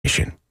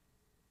Find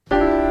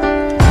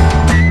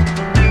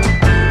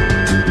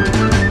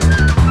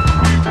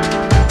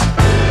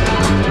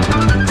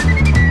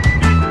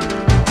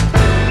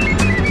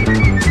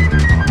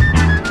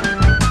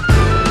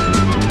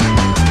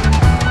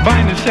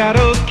the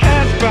shadows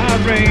cast by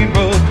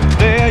rainbows,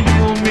 there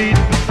you'll meet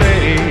the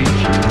sage.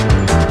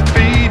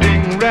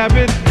 Feeding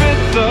rabbits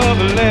bits of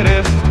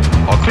lettuce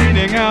or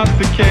cleaning out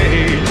the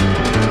cage.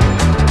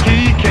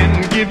 He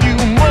can give you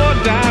more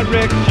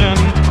direction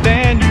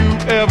than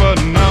you've ever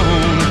known.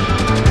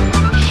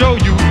 Show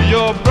you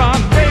your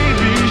brown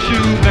baby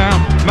shoes now,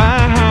 my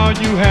how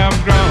you have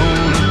grown.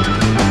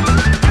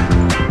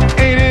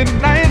 Ain't it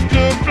nice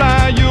to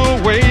fly? You're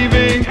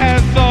waving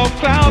as soft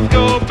clouds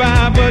go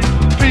by, but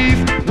peace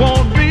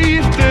won't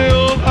be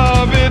still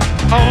of its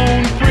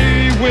own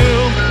free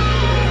will.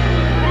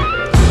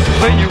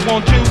 Say you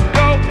want to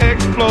go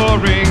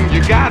exploring,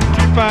 you got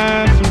to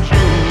find some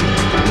truth.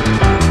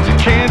 You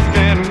can't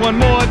stand one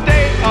more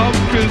day of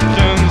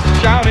Christians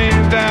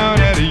shouting down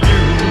at you.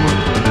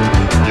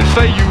 You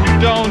say you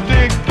don't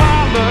dig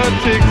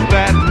politics,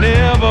 that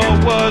never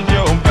was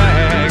your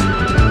bag.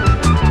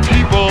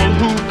 People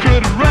who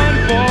could run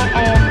for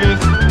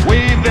office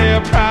wave their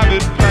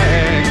private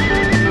flags.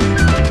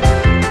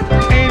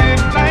 Ain't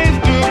it nice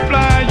to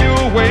fly?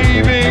 You're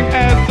waving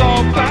as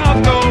all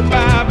clouds go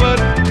by, but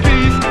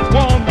peace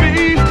won't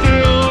be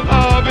still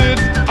of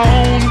its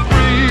own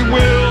free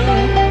will.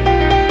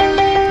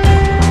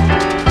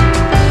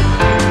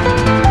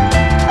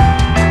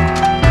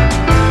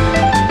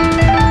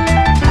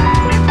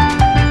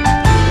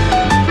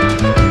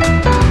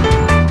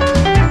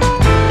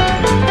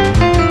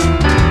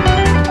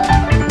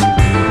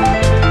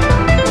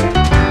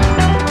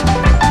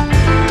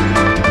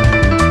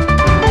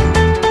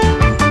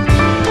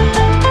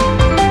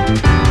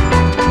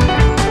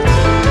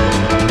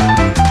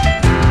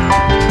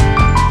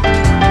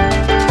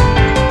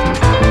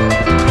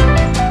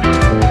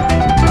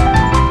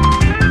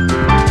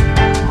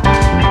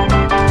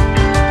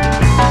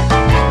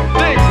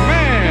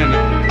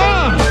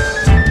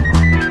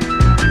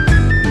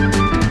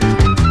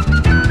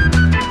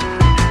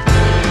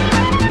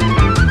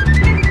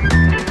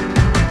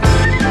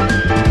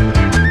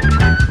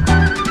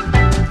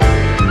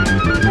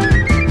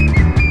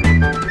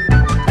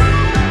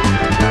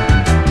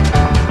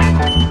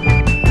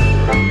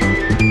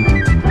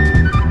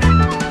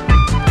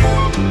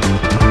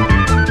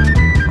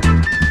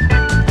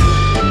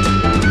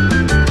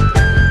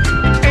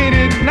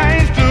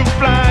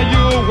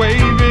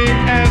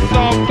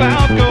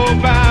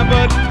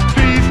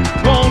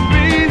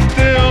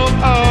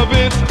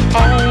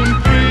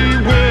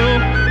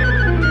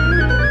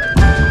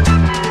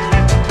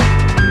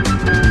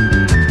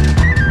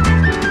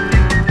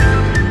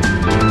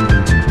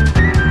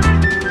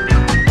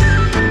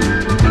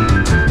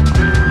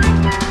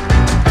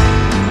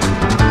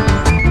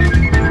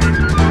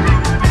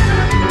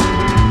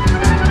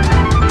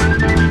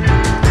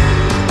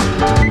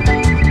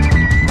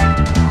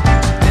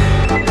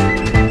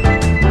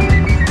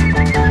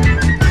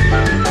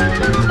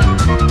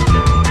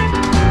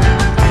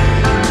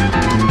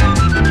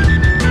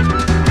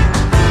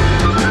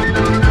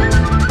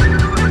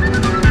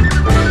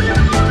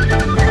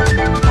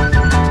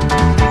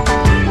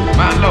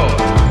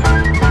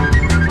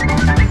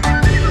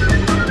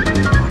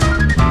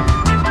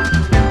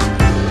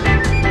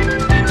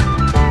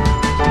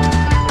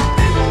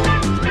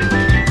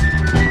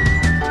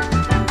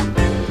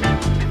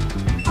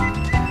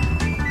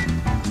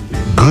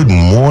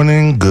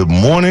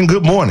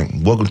 Good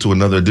morning. Welcome to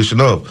another edition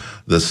of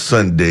the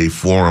Sunday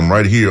Forum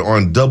right here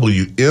on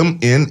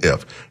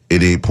WMNF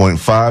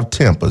 88.5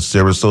 Tampa,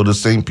 Sarasota,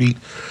 St. Pete.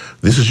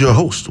 This is your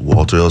host,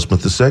 Walter L.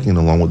 Smith II,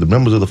 along with the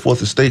members of the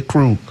Fourth Estate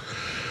crew.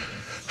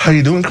 How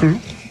you doing, crew?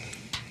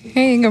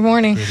 Hey, good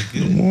morning.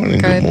 Good morning,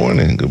 good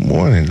morning, good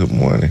morning, good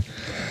morning.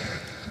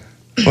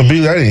 Well,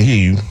 Billy, I didn't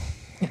hear you.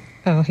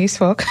 Oh, he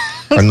spoke.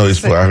 I know he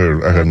spoke. I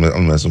heard.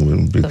 I'm messing with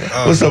him. Billy.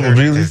 What's up,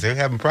 Billy? They're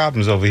having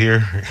problems over here.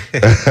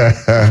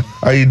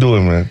 How you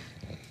doing, man?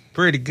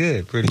 Pretty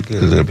good.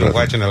 I've been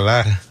watching a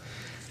lot of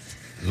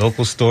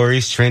local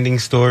stories, trending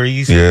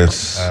stories.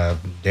 Yes.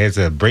 There's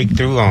a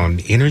breakthrough on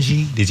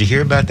energy. Did you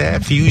hear about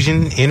that?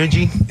 Fusion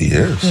energy?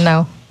 Yes.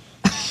 No.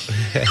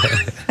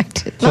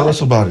 Tell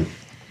us about it.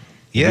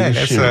 Yeah,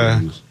 that's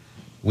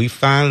we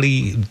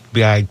finally,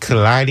 by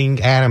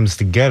colliding atoms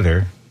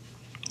together,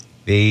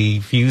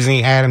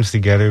 fusing atoms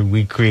together,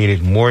 we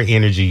created more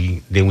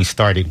energy than we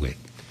started with.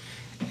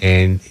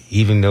 And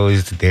even though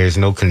there's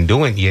no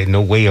conduit yet,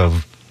 no way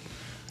of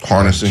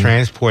harnessing,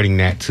 transporting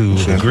that to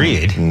the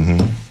grid,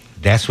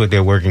 that's what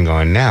they're working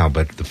on now.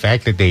 But the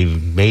fact that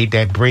they've made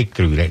that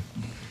breakthrough, that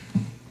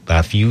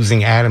by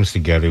fusing atoms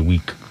together, we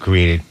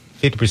created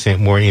 50%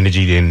 more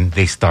energy than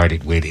they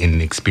started with in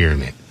the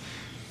experiment.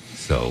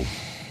 So,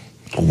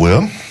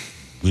 well,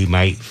 we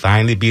might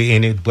finally be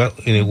in it. Well,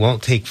 and it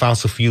won't take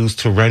fossil fuels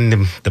to run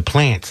the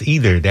plants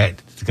either.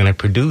 That's going to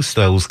produce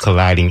those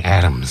colliding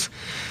atoms.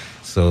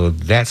 So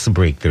that's a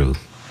breakthrough.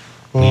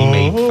 We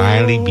may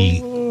finally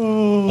be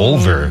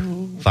over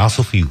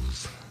fossil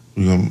fuels.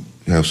 We're gonna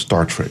have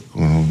Star Trek.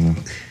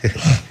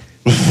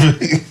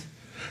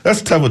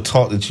 That's the type of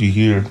talk that you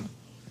hear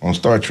on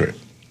Star Trek.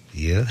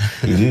 Yeah.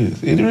 It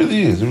is. It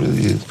really is. It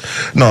really is.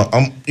 No,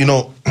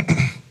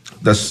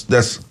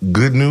 that's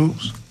good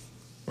news,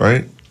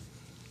 right?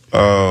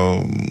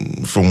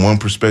 From one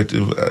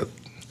perspective,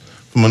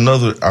 from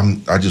another,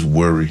 I just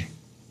worry.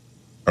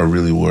 I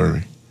really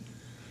worry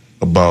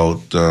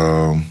about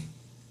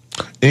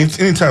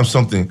anytime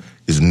something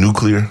is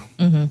nuclear.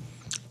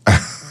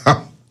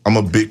 I'm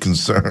a bit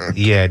concerned.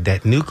 Yeah,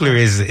 that nuclear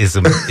is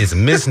a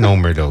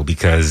misnomer though,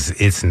 because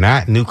it's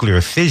not nuclear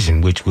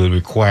fission, which would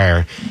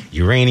require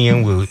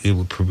uranium. It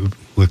would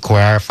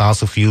require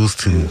fossil fuels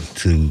to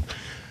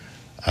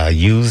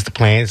use the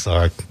plants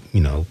or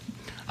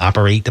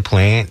operate the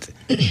plant.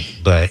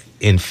 But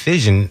in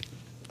fission,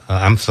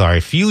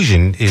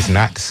 fusion is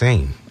not the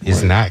same.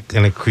 It's not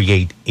going to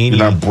create any.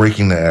 You're not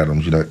breaking the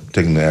atoms. You're not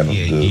taking the atoms.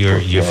 Yeah,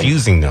 you're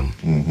fusing them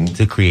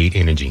to create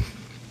energy.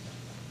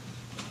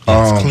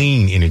 It's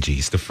clean energy.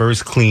 It's the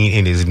first clean,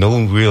 and there's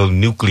no real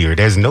nuclear.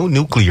 There's no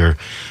nuclear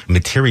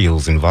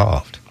materials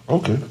involved.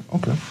 Okay.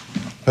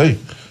 Hey,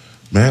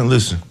 man,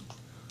 listen.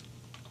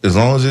 As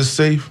long as it's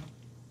safe,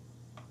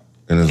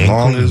 and as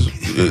long as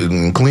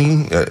it's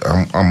clean,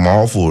 I'm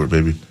all for it,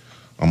 baby.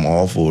 I'm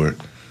all for it.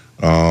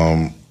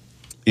 The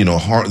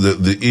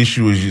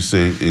issue, as you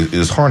say,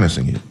 is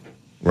harnessing it,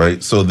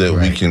 right? So that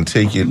we can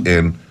take it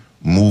and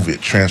move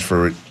it,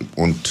 transfer it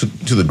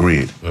to the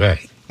grid,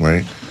 right?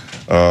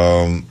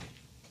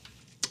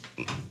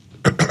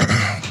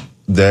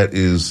 That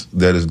is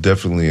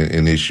definitely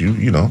an issue,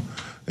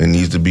 and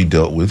needs to be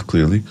dealt with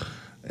clearly.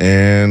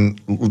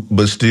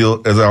 But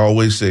still, as I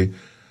always say,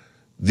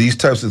 these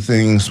types of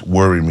things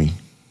worry me.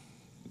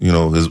 We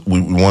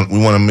want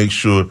to make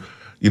sure,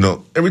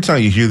 every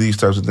time you hear these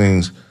types of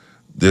things,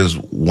 there's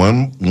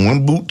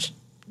one boot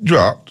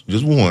dropped,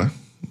 just one.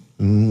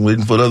 I'm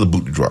waiting for the other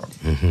boot to drop.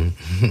 I'm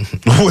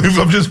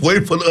just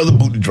waiting for the other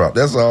boot to drop.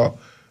 That's all.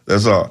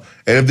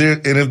 And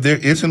if there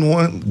isn't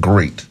one,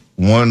 great,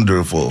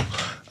 wonderful.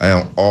 I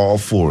am all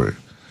for it.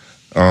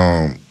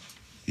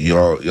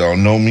 Y'all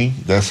know me.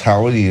 That's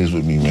how it is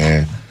with me,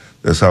 man.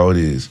 That's how it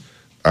is.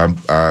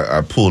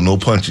 I pull no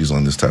punches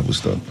on this type of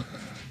stuff.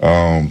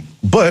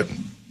 But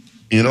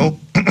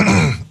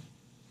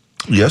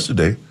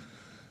yesterday,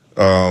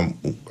 I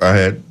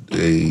had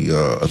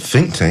a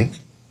think tank,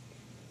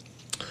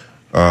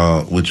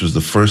 which was the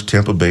first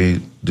Tampa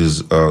Bay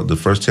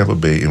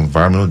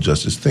environmental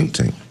justice think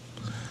tank,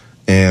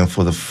 and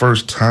for the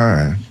first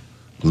time,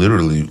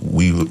 literally,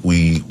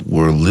 we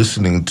were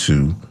listening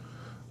to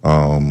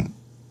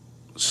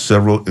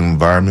several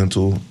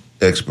environmental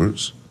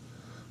experts,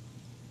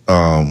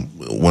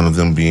 one of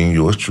them being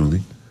yours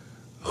truly,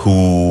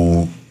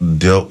 who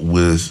dealt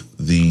with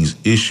these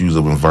issues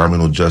of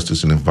environmental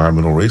justice and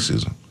environmental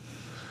racism.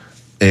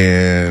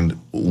 And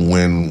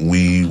when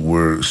we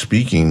were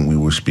speaking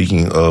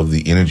of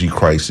the energy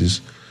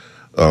crisis,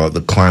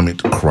 the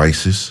climate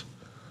crisis,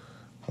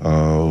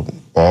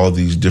 all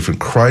these different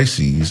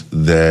crises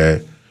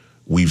that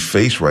we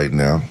face right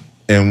now.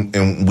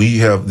 And we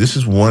have, this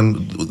is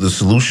the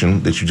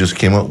solution that you just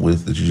came up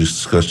with, that you just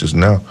discussed just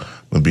now,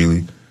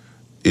 Mabili,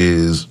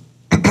 is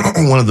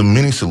one of the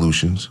many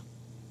solutions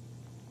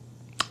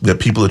that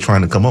people are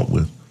trying to come up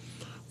with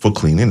for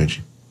clean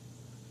energy.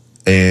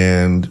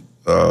 And,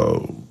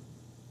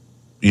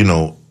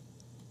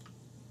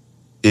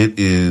 it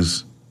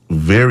is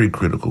very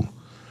critical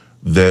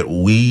that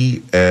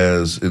we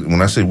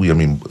when I say we, I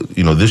mean,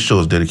 this show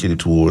is dedicated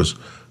towards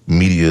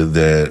media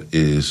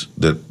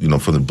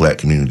for the Black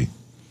community.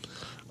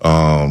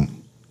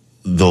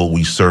 Though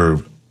we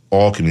serve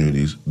all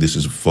communities, this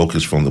is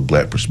focused from the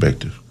Black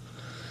perspective.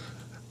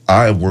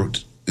 I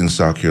worked in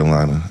South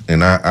Carolina,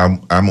 and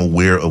I'm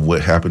aware of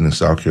what happened in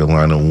South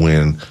Carolina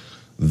when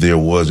there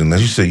was, and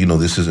as you say,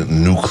 this isn't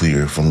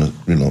nuclear from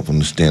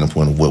the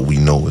standpoint of what we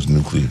know as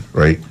nuclear,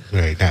 right?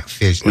 Right, not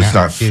fission. It's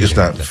not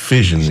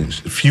fission. It's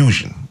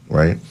fusion,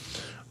 right?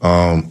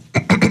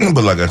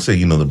 But like I say,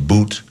 the other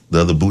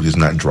boot is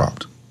not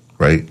dropped,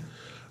 right?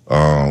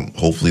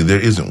 Hopefully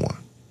there isn't one.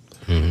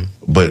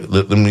 Mm-hmm. But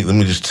let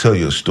me just tell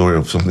you a story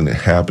of something that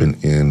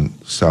happened in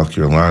South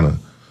Carolina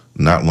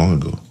not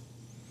long ago.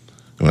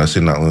 And when I say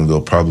not long ago,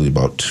 probably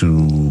about 2,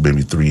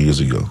 maybe 3 years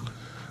ago.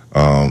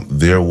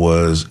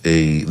 There's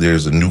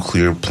a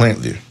nuclear plant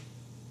there,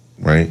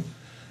 right?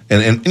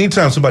 And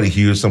anytime somebody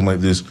hears something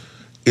like this,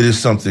 it is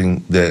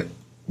something that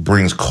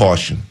brings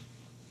caution.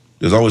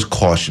 There's always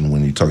caution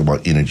when you talk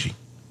about energy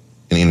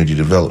and energy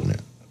development,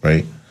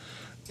 right?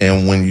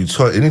 And when you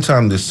talk,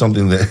 anytime there's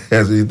something that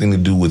has anything to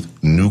do with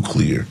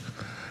nuclear,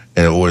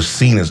 or is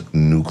seen as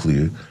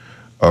nuclear,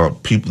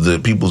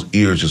 people's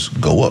ears just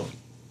go up.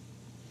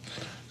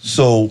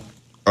 So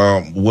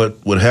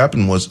what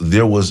happened was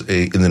there was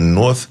in the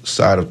northeast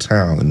side of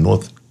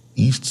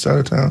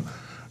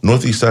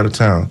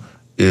town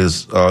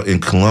is in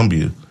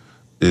Columbia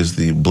is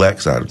the Black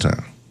side of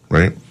town,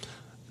 right?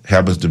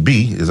 Happens to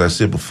be, as I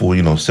said before,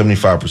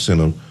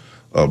 75%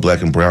 of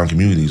Black and brown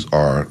communities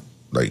are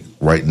like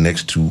right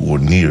next to or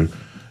near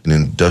an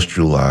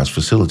industrialized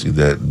facility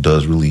that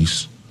does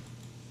release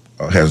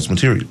hazardous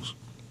materials,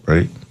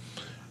 right?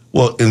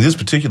 Well, in this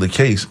particular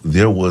case,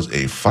 there was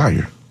a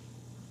fire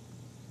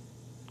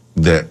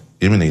that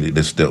emanated,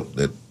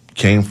 that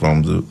came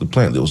from the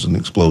plant. There was an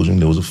explosion,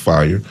 there was a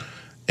fire,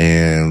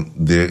 and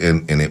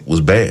it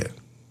was bad,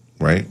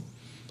 right?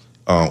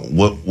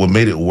 What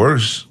made it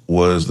worse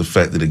was the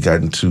fact that it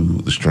got into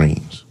the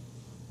streams,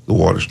 the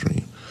water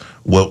stream.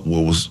 What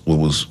was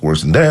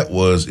worse than that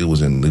was it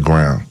was in the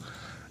ground,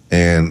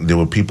 and there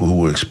were people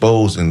who were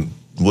exposed. And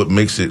what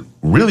makes it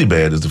really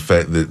bad is the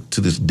fact that to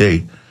this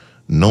day,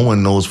 no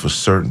one knows for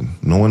certain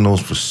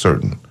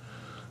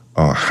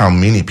how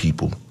many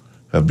people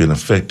have been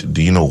affected.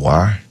 Do you know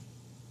why?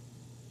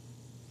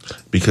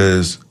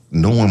 Because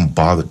no one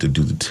bothered to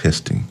do the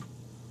testing,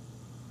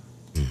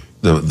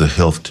 the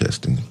health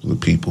testing for the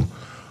people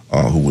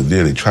who were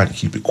there. They tried to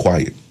keep it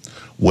quiet.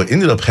 What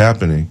ended up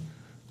happening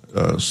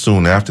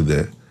soon after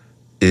that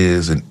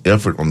is an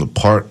effort on the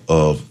part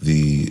of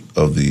the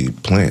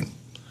plant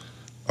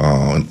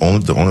and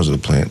the owners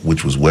of the plant,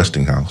 which was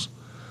Westinghouse,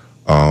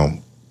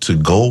 to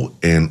go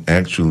and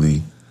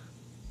actually,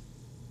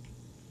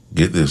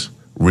 get this,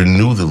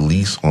 renew the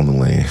lease on the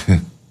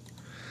land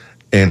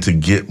and to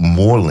get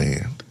more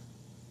land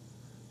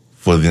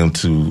for them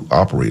to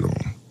operate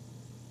on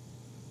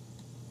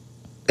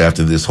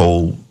after this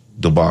whole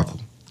debacle,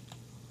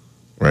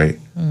 right?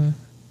 Mm.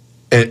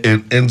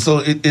 And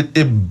so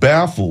it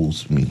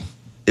baffles me.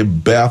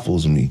 It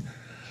baffles me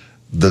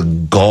the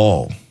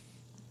gall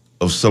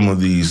of some of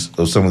these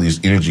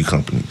energy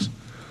companies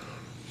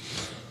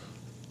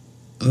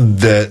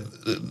that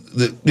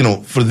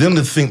for them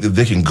to think that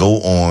they can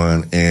go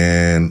on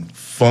and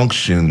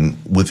function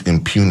with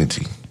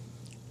impunity.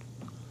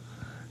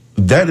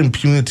 That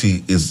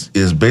impunity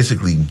is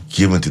basically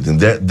given to them.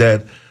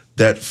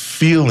 That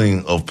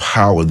feeling of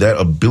power, that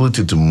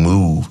ability to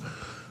move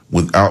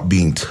without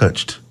being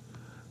touched,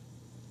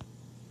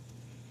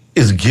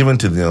 is given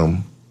to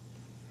them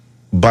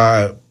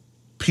by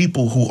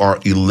people who are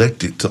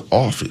elected to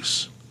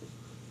office.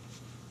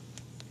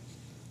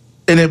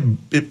 And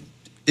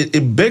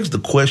it begs the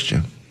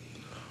question,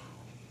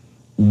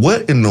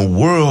 what in the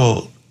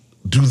world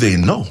do they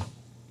know?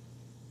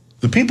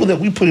 The people that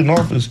we put in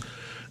office,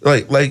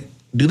 like,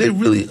 do they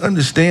really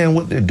understand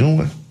what they're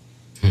doing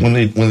when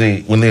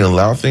they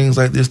allow things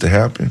like this to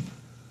happen?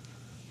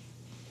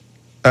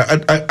 I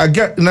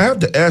have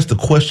to ask the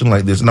question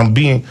like this, and I'm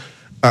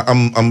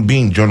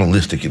being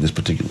journalistic at this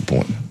particular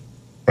point,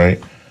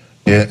 right?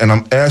 And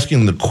I'm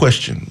asking the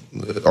question,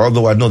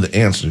 although I know the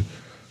answer.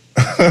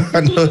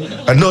 I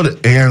know the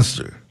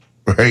answer,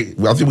 right?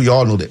 I think we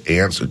all know the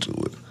answer to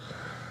it.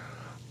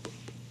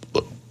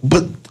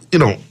 But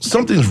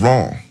something's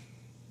wrong.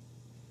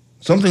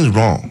 Something's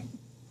wrong.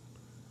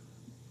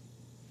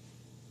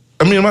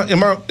 I mean,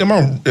 am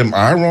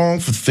I wrong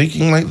for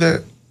thinking like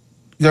that,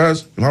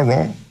 guys? Am I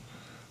wrong?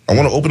 I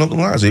want to open up the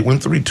lines,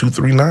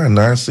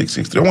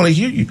 813-239-9663. I want to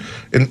hear you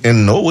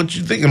and know what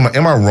you think.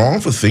 Am I wrong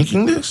for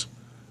thinking this?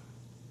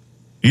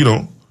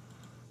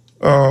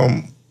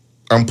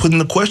 I'm putting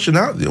the question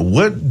out there.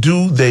 What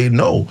do they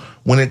know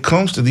when it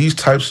comes to these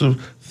types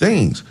of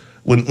things?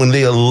 When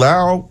they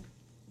allow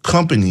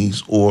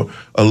companies or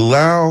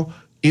allow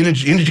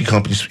energy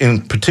companies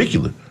in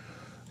particular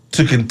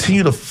to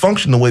continue to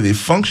function the way they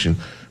function.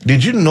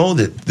 Did you know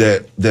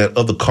that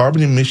of the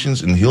carbon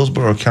emissions in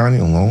Hillsborough County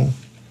alone,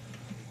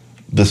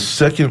 the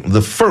second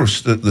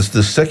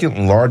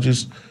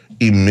largest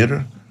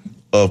emitter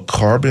of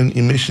carbon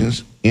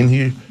emissions in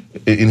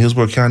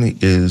Hillsborough County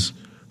is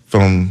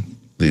from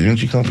the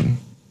energy company?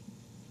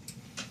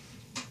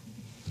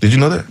 Did you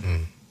know that?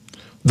 Mm.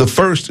 The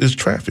first is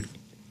traffic.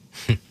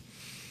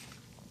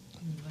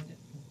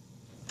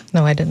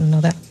 No, I didn't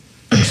know that.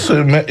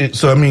 So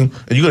I mean,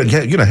 you're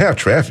gonna have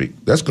traffic.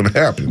 That's gonna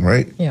happen,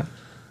 right? Yeah.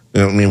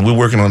 I mean, we're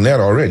working on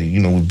that already.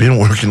 We've been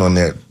working on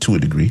that to a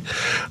degree.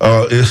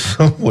 In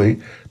some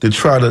way to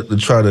try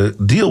to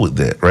deal with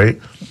that,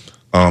 right?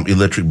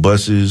 Electric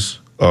buses,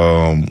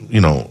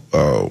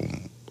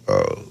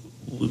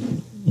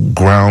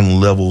 ground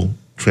level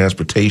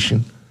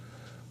transportation,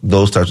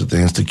 those types of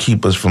things to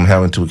keep us from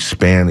having to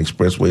expand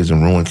expressways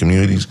and ruin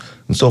communities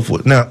and so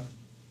forth. Now,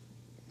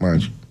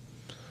 mind you,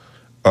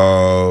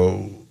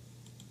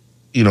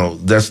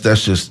 that's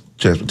just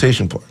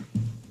transportation part.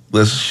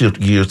 Let's shift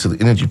gears to the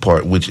energy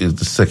part, which is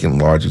the second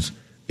largest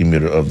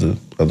emitter of the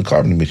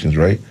carbon emissions,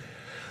 right?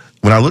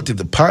 When I looked at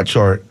the pie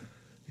chart,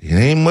 it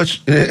ain't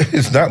much.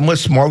 It's not much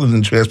smaller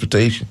than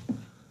transportation.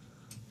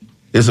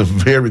 It's a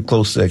very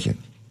close second,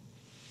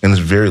 and it's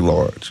very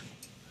large.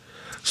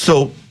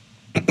 So,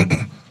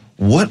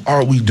 what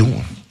are we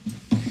doing?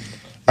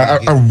 I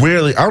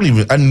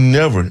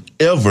never,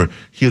 ever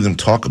hear them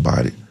talk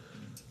about it.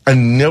 I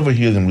never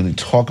hear them really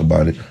talk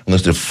about it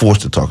unless they're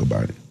forced to talk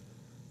about it,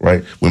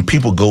 right? When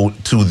people go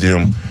to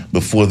them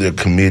before their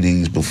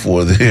committees,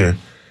 before the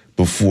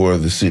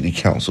city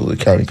council, the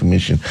county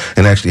commission,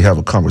 and actually have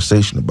a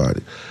conversation about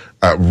it,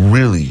 I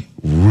really,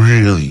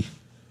 really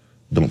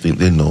don't think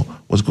they know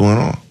what's going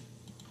on.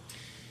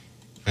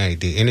 Right,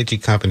 the energy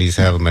companies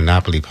have a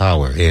monopoly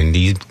power, and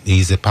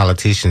these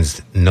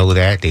politicians know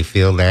that, they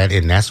feel that,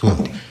 and that's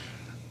what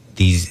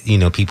these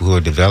people who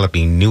are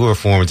developing newer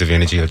forms of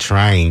energy are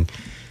trying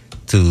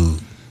to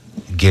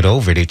get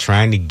over. They're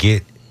trying to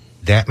get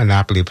that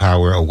monopoly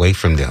power away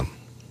from them,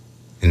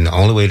 and the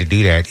only way to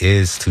do that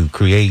is to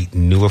create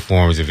newer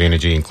forms of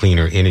energy and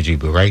cleaner energy.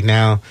 But right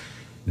now,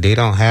 they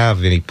don't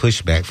have any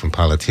pushback from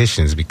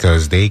politicians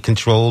because they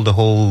control the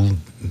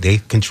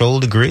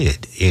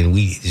grid. And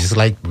we, just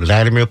like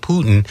Vladimir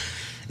Putin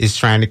is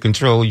trying to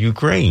control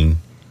Ukraine,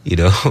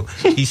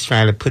 he's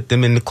trying to put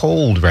them in the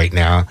cold right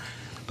now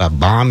by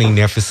bombing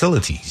their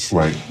facilities.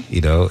 Right.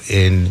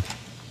 And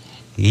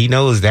he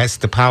knows that's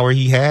the power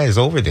he has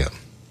over them.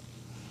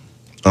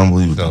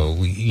 Unbelievable.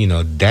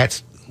 So,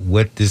 that's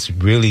what this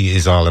really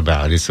is all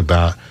about. It's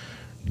about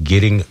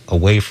getting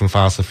away from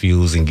fossil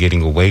fuels and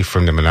getting away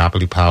from the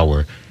monopoly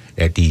power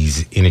that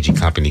these energy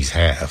companies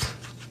have.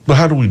 But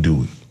how do we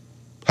do it?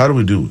 How do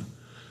we do it?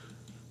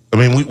 I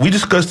mean, we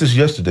discussed this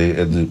yesterday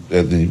at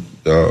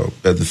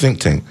the think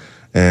tank,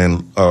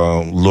 and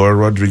Laura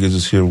Rodriguez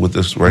is here with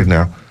us right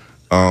now.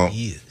 Laura,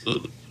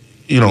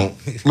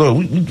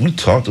 we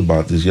talked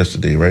about this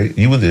yesterday, right?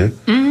 You were there.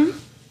 Mm-hmm.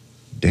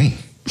 Dang.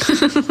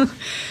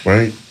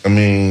 Right? I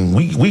mean,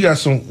 we got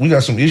some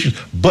issues,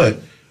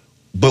 but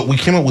we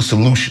came up with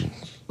solutions.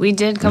 We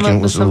did come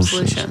up with some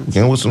solutions. We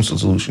came up with some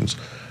solutions.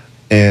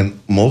 And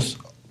matter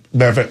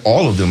of fact,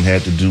 all of them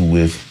had to do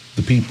with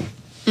the people.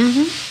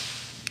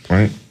 Mm-hmm.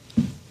 Right?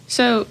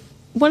 So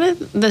one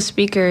of the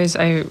speakers,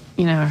 I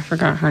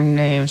forgot her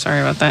name,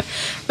 sorry about that,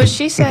 but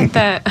she said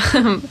that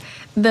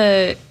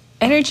the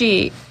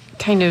energy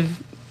kind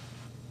of,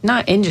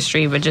 not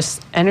industry, but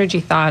just energy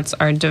thoughts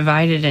are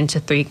divided into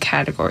 3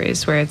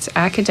 categories, where it's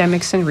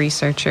academics and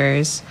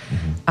researchers,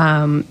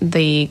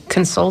 the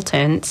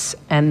consultants,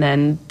 and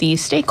then the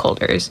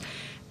stakeholders.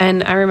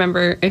 And I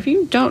remember, if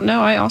you don't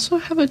know, I also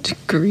have a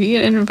degree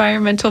in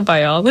environmental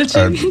biology.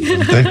 I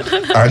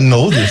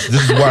know this.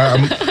 This is why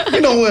I'm. You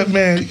know what,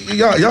 man?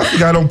 Y'all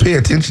think I don't pay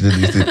attention to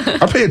these things.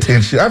 I pay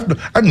attention.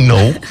 I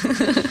know.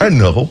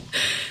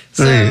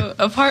 So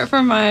apart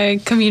from my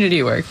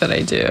community work that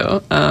I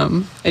do,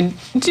 I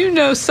do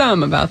know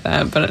some about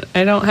that, but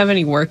I don't have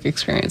any work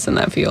experience in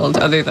that field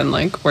other than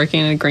like working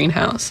in a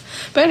greenhouse.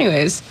 But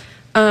anyways,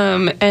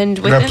 and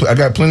I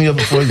got plenty of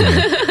it for you. Man.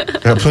 I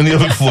got plenty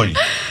of it for you.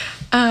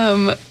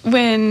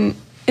 When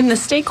in the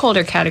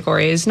stakeholder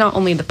category is not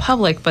only the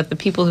public, but the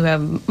people who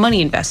have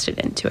money invested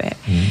into it.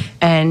 Mm-hmm.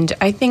 And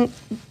I think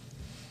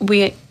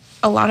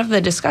a lot of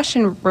the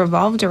discussion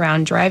revolved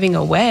around driving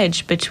a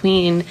wedge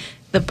between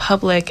the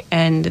public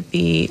and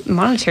the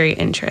monetary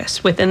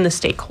interests within the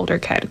stakeholder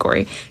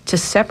category to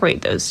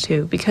separate those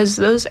two, because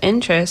those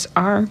interests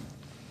are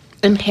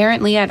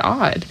inherently at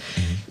odds.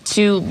 Mm-hmm.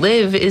 To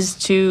live is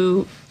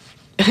to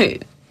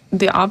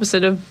the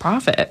opposite of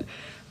profit.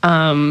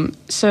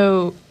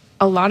 So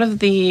a lot of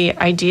the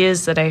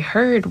ideas that I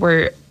heard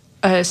were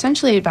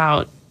essentially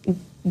about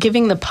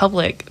giving the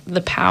public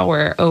the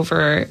power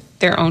over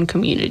their own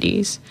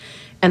communities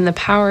and the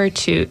power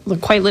to,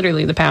 quite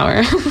literally the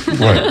power.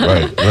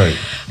 Right.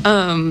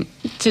 To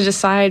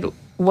decide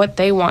what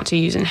they want to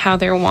use and how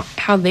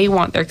they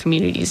want their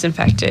communities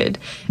affected,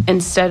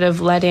 instead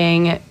of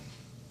letting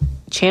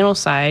channel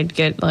side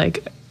get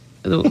like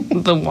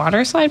the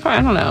water side part.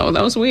 I don't know.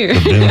 That was weird.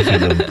 The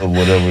benefit of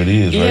whatever it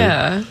is, right?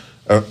 Yeah.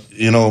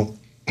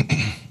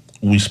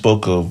 We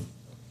spoke of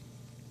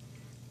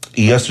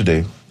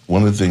yesterday.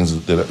 One of the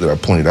things that I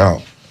pointed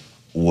out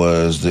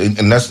was,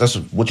 and that's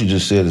what you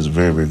just said is a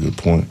very, very good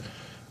point.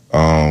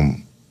 But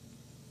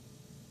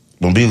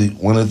Billy,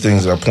 one of the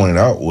things that I pointed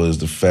out was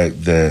the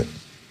fact that,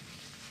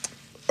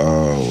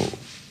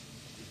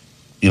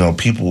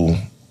 people,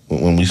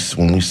 when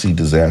we see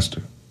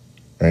disaster,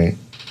 right?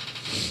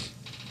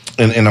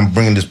 And I'm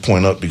bringing this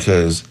point up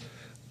because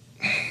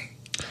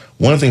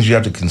one of the things you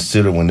have to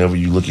consider whenever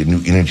you look at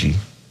new energy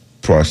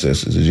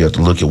processes is you have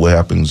to look at what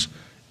happens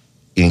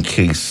in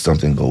case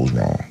something goes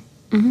wrong.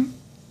 Mm-hmm.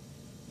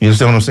 You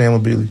understand what I'm saying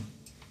with Billy?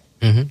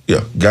 Mm-hmm.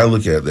 Yeah, gotta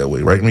look at it that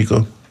way, right,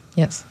 Miko?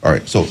 Yes. All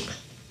right, so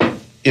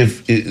we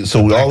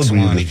all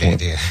agree with this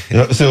point. Yeah.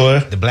 So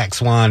the Black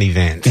Swan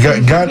event.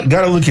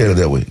 Gotta look at it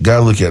that way.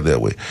 Gotta look at it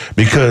that way,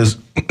 because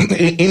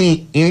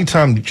any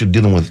time that you're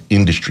dealing with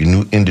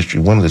new industry,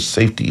 one of the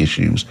safety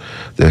issues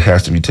that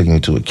has to be taken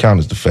into account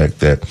is the fact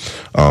that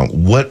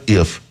what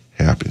if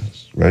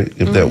happens, right?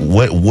 If that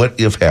what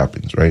if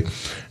happens, right?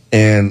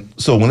 And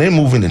so when they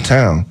move into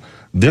town,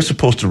 they're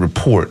supposed to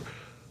report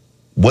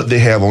what they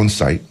have on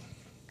site,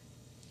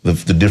 the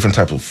different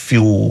types of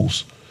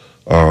fuels,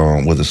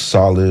 whether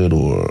solid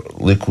or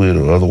liquid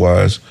or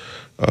otherwise,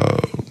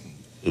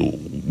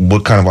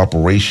 what kind of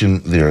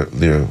operation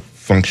they're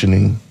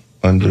functioning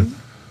under,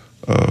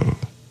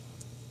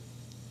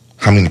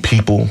 how many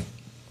people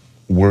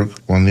work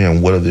on there,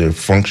 and what are their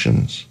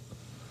functions,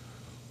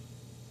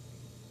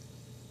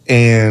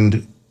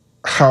 and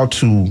how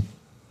to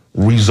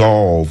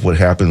resolve what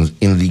happens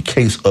in the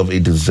case of a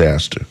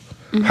disaster.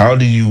 Mm-hmm. How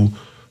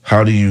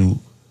do you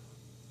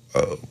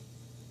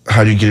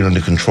get it under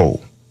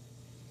control?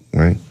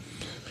 right?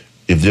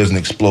 If there's an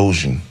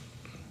explosion,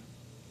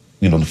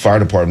 the fire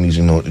department needs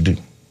to know what to do,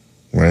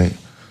 right?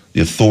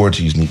 The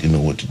authorities need to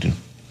know what to do.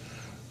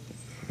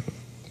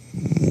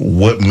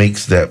 What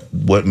makes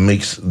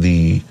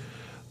the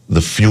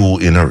fuel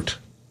inert?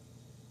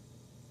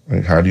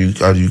 Right? How do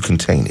you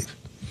contain it?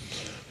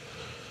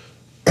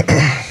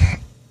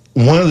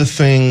 One of the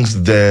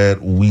things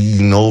that we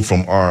know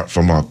from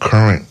our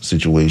current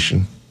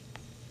situation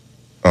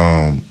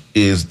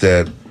is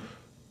that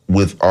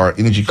with our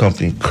energy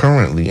company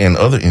currently and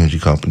other energy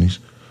companies,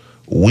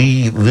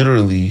 we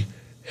literally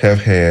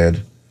have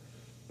had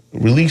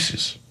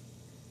releases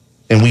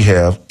and we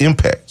have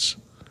impacts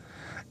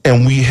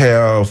and we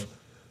have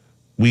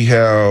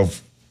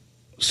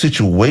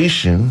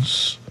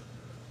situations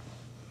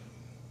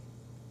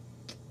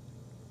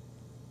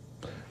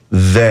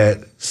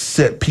that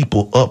set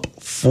people up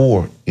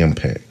for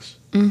impacts,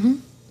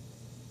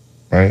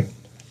 right?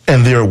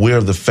 And they're aware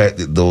of the fact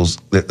that those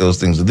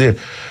things are there.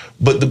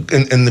 But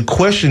the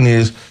question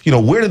is,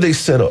 where do they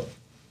set up?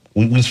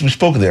 We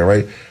spoke of that,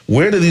 right?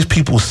 Where do these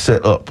people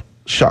set up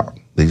shop?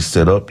 They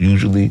set up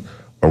usually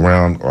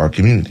around our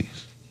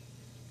communities,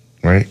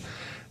 right?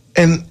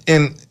 And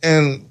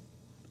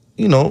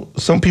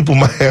some people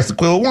might ask,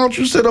 well, why don't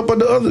you set up on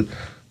the other,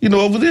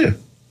 over there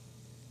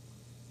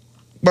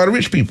by the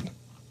rich people?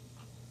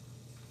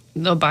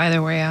 They'll buy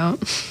their way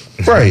out.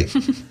 Right.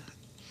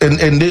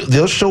 And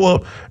they'll show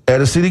up at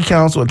a city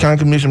council or county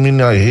commission meeting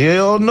like,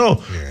 hell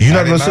no, you're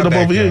not going to sit up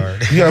over here.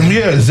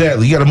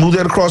 Exactly. You got to move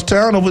that across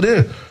town over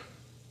there.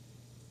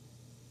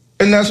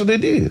 And that's what they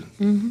did.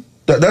 Mm-hmm.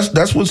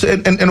 That's what's,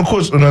 and of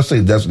course, when I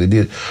say that's what they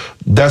did,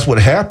 that's what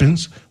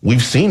happens.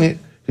 We've seen it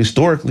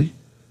historically,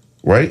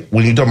 right?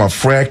 When you're talking about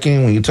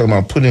fracking, when you're talking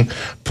about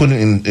putting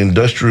in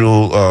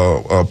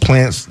industrial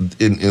plants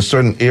in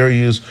certain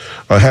areas,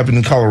 happened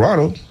in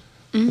Colorado.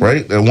 Mm-hmm.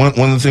 Right, and one of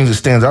the things that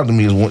stands out to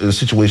me is a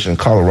situation in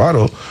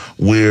Colorado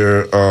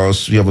where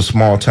you have a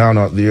small town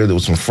out there. There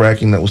was some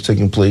fracking that was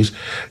taking place,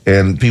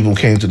 and people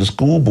came to the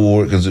school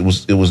board because it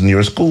was near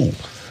a school,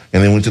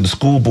 and they went to the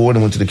school board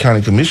and went to the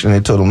county commission. And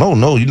they told them,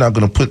 no, you're not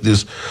going to put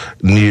this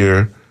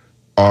near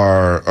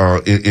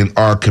our in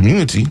our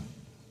community.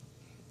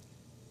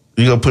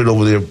 You're going to put it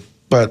over there,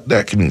 but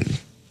that community.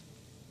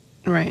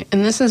 Right,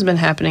 and this has been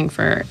happening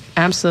for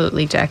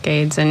absolutely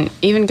decades, and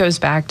even goes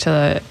back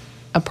to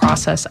a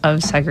process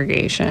of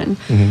segregation.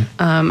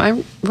 Mm-hmm.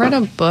 I read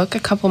a book a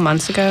couple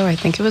months ago. I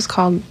think it was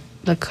called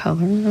The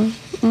Color.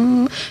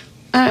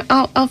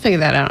 I'll figure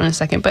that out in a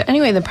second. But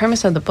anyway, the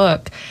premise of the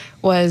book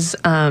was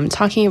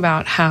talking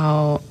about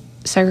how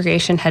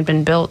segregation had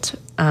been built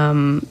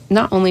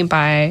not only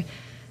by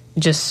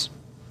just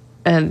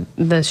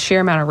the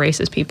sheer amount of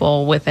racist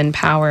people within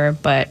power,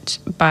 but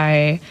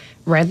by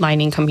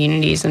redlining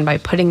communities and by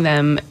putting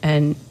them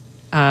in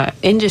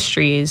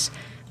industries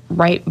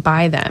right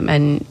by them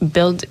and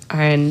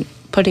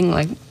putting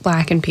like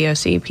Black and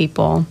POC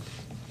people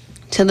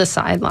to the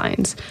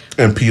sidelines.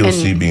 And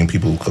POC being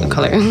people of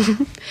color.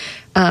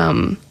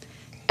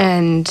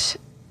 And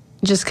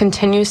just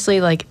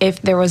continuously, like,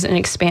 if there was an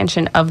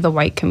expansion of the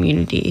white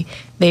community,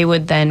 they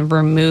would then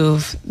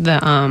remove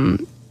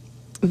the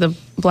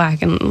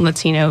Black and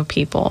Latino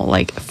people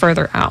like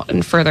further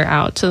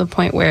out to the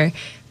point where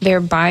they're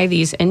by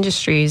these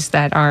industries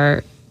that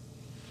are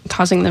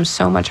causing them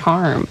so much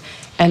harm.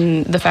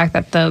 And the fact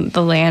that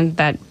the land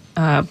that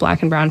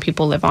Black and brown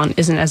people live on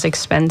isn't as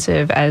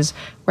expensive as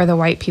where the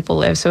white people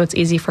live, so it's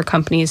easy for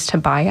companies to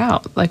buy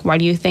out. Like, why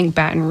do you think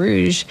Baton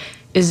Rouge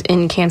is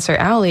in Cancer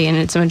Alley and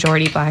it's a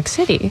majority Black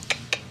city?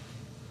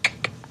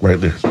 Right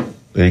there.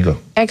 There you go.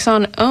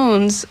 Exxon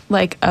owns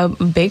like a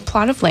big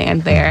plot of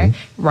land there,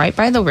 right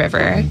by the river.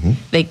 Mm-hmm.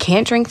 They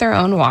can't drink their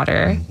own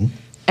water. Mm-hmm.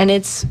 And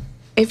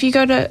if you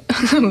go to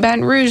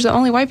Baton Rouge, the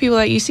only white people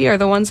that you see are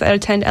the ones that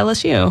attend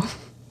LSU.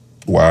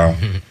 Wow.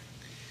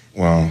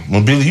 Wow.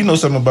 Well, Billy, you know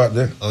something about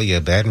that? Oh, yeah.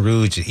 Baton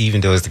Rouge,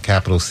 even though it's the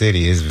capital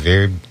city, is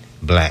very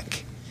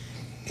Black.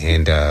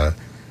 And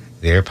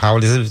their power,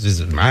 this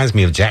reminds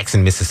me of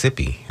Jackson,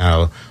 Mississippi,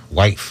 how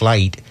white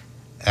flight,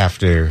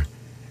 after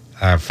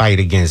our fight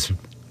against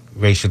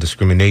racial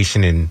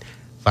discrimination and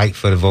fight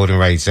for the Voting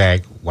Rights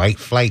Act, white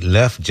flight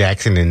left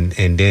Jackson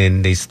and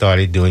then they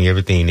started doing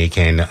everything they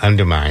can to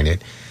undermine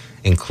it,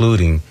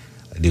 including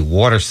the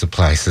water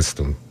supply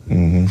system.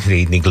 Mm-hmm.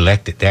 They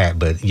neglected that.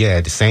 But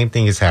yeah, the same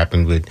thing has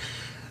happened with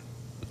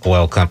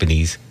oil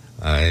companies.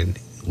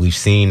 We've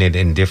seen it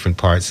in different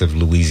parts of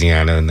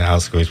Louisiana and the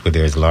outskirts where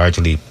there's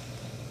largely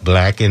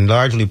Black and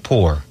largely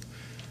poor,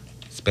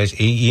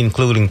 especially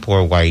including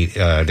poor white.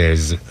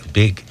 There's a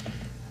big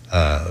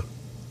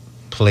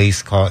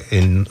place called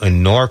in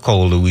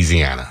Norco,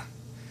 Louisiana,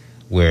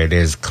 where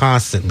there's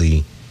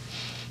constantly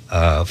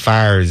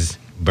fires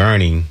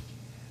burning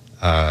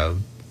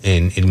and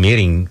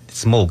emitting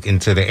smoke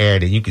into the air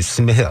that you can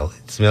smell.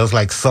 It smells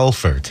like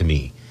sulfur to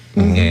me.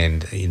 Mm-hmm.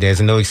 And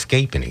there's no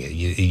escaping it.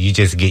 You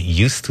just get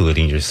used to it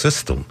in your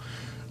system.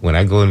 When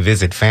I go and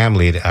visit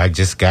family, I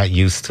just got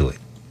used to it.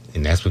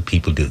 And that's what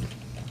people do.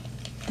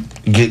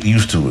 Get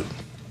used to it.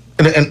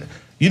 And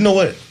you know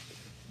what?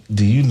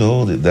 Do you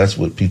know that that's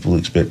what people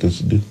expect us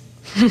to do?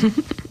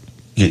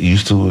 Get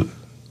used to it.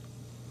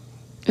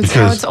 It's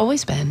how it's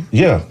always been.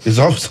 Yeah, it's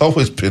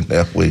always been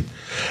that way,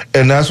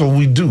 and that's what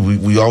we do.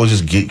 We always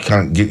just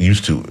get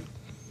used to it.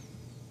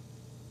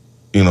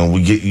 You know,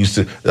 we get used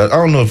to. I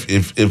don't know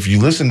if you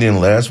listened in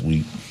last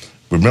week.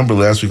 Remember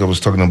last week I was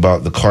talking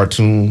about the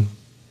cartoon,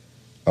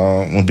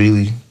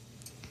 Mobili.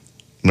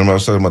 Remember I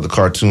was talking about the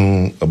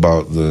cartoon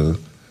about the.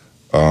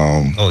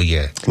 Oh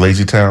yeah,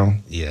 Lazy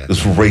Town. Yeah,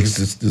 it's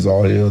racist. It's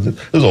all hell. It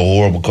was a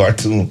horrible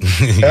cartoon,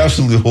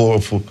 absolutely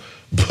horrible.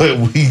 But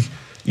we.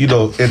 You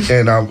know,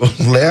 and I'm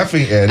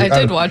laughing at it.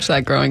 I did watch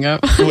that growing up.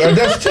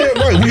 That's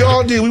right. We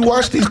all did. We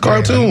watched these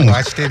cartoons.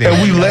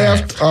 And we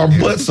laughed our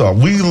butts off.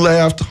 We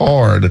laughed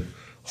hard.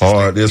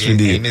 Yes, we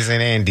did. Amos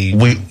and Andy.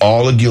 We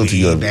all are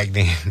guilty of it. Back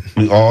then.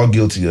 We all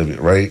guilty of it,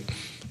 right?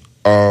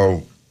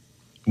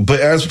 But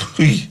as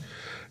we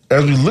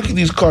look at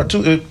these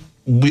cartoons,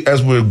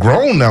 as we're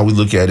grown now, we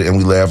look at it and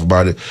we laugh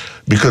about it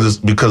because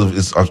of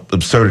its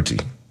absurdity.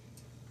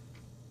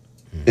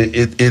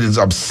 It is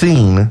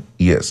obscene,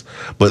 yes,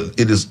 but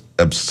it is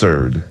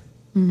absurd,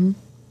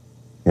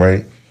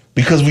 right?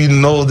 Because we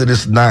know that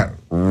it's not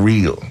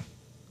real,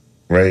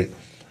 right?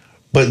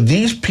 But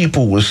these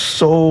people were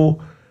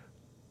so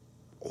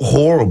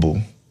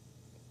horrible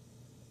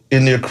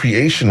in their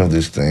creation of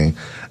this thing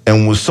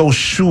and were so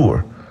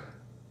sure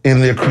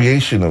in their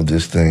creation of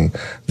this thing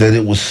that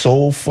it was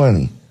so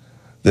funny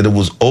that it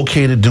was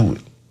okay to do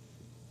it.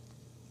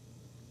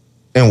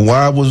 And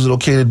why was it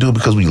okay to do it?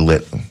 Because we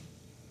let them.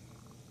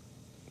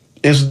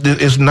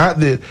 It's not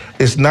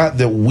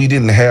that we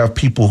didn't have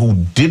people who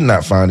did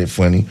not find it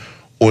funny,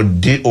 or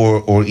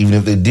even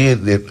if they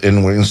did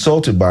and were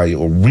insulted by it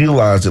or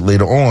realized it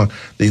later on,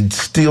 they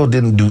still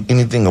didn't do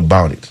anything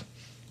about it.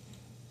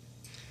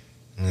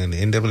 And the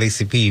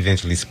NAACP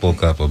eventually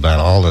spoke up about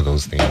all of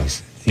those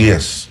things.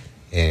 Yes,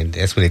 and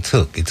that's what it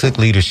took. It took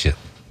leadership.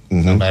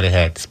 Somebody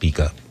had to speak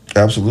up.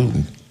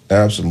 Absolutely,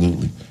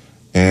 absolutely.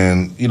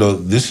 And you know,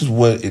 this is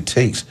what it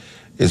takes: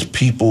 is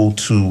people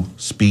to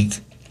speak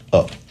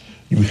up.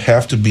 You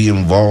have to be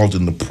involved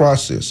in the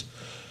process.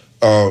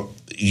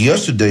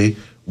 Yesterday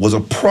was a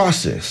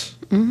process.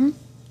 You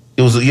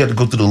had to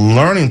go through the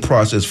learning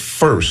process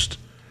first,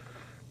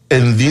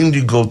 and then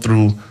you go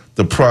through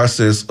the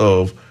process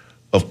of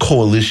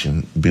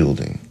coalition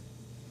building,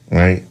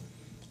 right?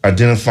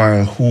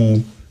 Identifying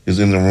who is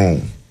in the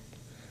room,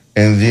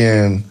 and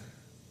then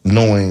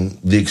knowing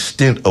the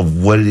extent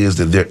of what it is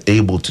that they're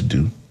able to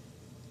do.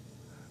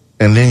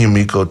 And then,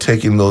 Yumiko,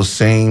 taking those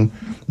same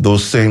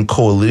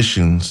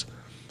coalitions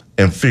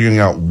and figuring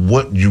out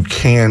what you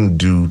can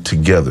do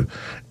together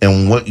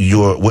and what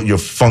your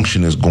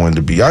function is going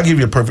to be. I'll give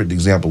you a perfect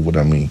example of what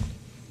I mean.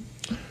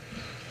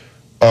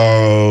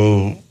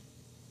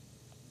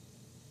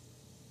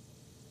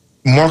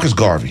 Marcus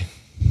Garvey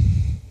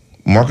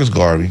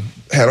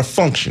had a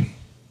function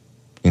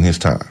in his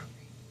time,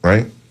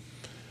 right?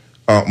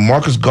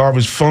 Marcus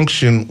Garvey's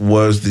function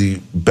was the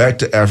Back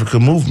to Africa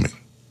movement,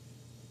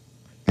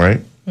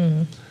 right?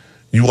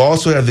 You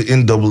also have the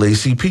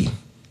NAACP,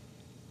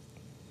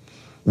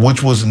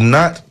 which was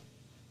not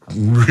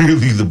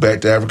really the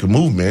Back to Africa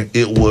movement.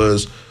 It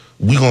was,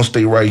 we're going to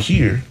stay right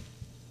here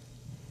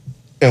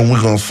and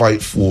we're going to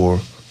fight for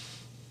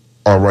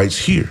our rights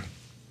here,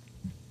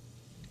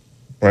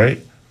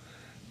 right?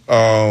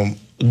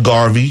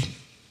 Garvey,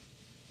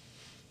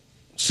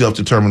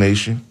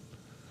 self-determination.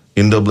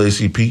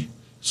 NAACP,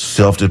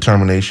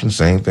 self-determination,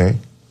 same thing,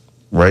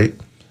 right?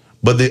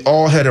 But they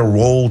all had a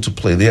role to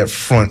play. They had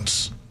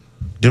fronts,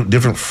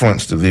 different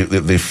fronts that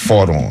they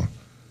fought on.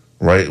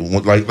 Right,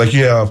 like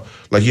you have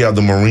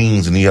the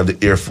Marines and you have the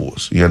Air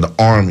Force, you have the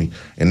Army,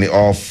 and they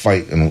all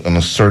fight in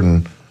a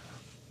certain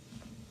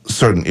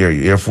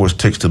area. Air Force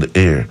takes to the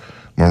air,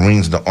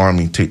 Marines and the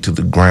Army take to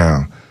the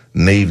ground,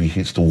 Navy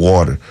hits the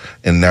water,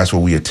 and that's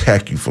where we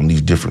attack you from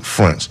these different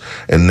fronts,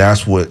 and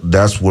that's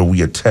where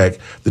we attack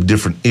the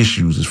different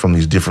issues is from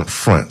these different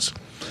fronts,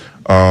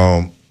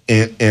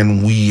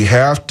 and we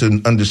have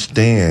to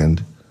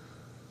understand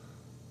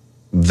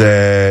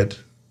that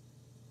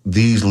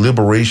these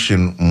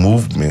liberation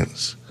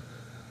movements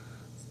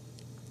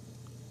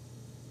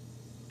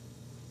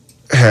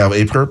have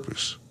a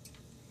purpose.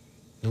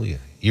 Oh yeah,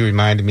 you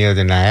reminded me of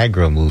the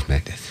Niagara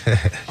movement.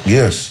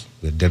 Yes,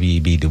 with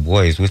W.E.B. Du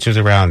Bois, which was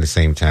around the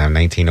same time,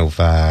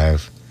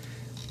 1905.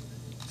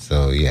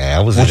 So yeah,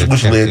 I was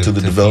which led to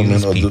the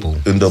development of the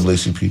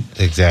NAACP.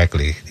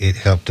 Exactly, it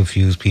helped to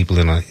fuse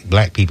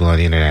black people on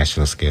the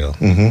international scale.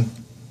 It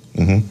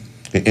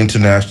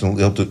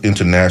helped to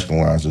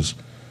internationalize us.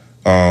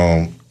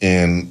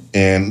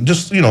 And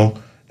just, you know,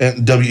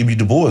 and W.E.B.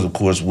 Du Bois, of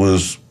course,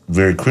 was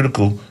very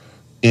critical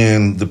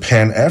in the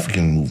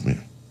Pan-African movement,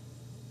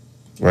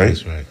 right?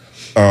 That's right.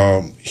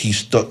 He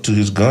stuck to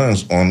his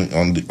guns on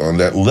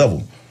that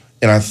level,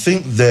 and I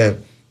think that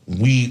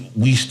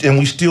we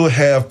still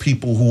have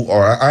people who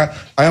are.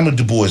 I am a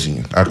Du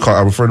Boisian.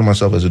 I refer to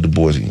myself as a Du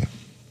Boisian,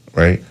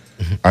 right?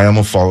 I am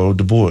a follower of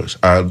Du Bois.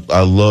 I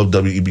love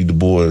W.E.B. Du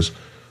Bois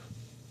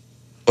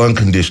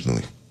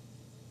unconditionally.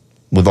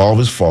 With all of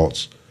his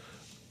faults,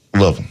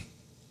 love him.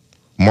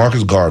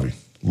 Marcus Garvey,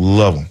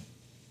 love him.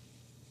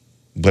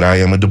 But I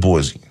am a Du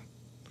Boisian.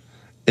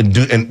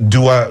 And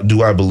do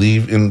I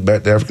believe in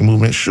Back to Africa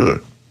movement? Sure.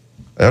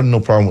 I have no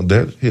problem with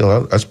that.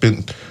 Hell, I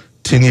spent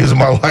 10 years of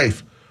my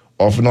life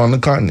off and on the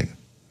continent,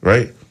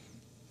 right?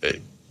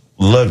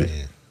 Love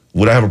it.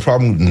 Would I have a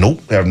problem?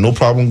 Nope. I have no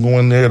problem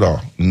going there at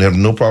all. And have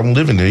no problem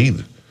living there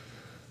either.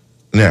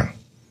 Now,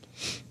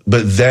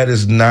 but that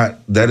is not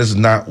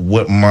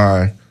what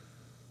my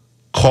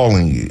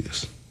calling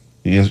is.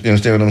 You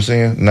understand what I'm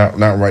saying? Not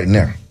right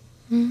now.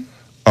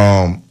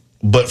 Mm-hmm.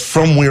 But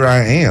from where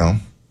I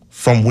am,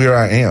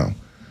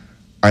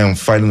 I am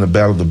fighting the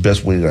battle the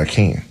best way that I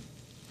can.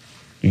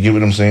 You get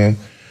what I'm saying?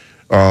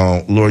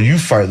 Laura, you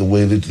fight the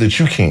way that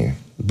you can,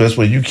 the best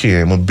way you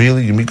can.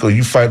 Mabili, Yumiko,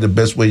 you fight the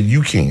best way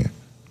you can,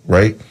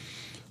 right?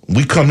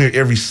 We come here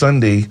every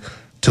Sunday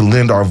to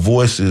lend our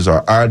voices,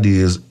 our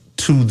ideas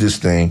to this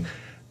thing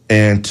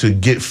and to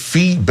get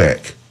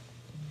feedback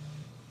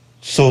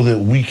so that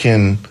we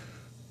can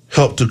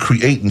help to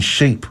create and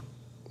shape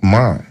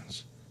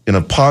minds in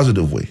a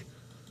positive way.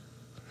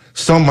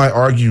 Some might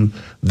argue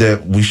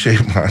that we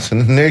shape minds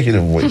in a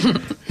negative way,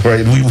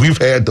 right? We've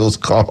had those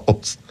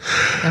calls.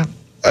 Yeah.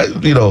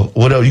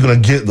 Whatever, you're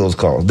going to get those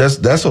calls.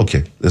 That's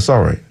okay. That's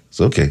all right. It's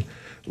okay.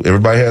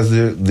 Everybody has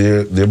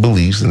their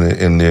beliefs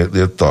and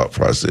their thought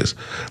process.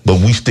 But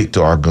we stick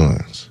to our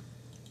guns.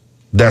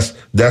 That's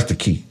the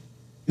key,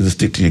 is to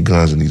stick to your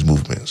guns in these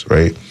movements,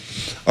 right?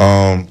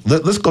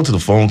 Let's go to the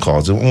phone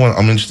calls. I'm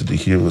interested to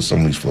hear what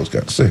some of these folks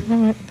got to say. All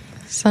right.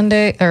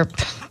 Sunday, or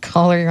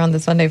caller, you're on the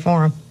Sunday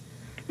Forum.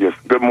 Yes.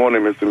 Good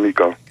morning, Mr.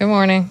 Miko. Good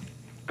morning.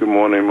 Good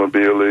morning,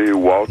 Mabili,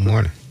 Walter. Good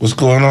morning. What's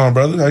going on,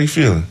 brother? How you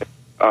feeling?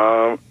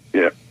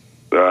 Yeah.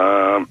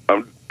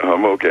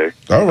 I'm okay.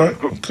 All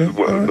right. Okay.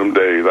 One of them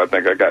days, I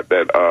think I got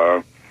that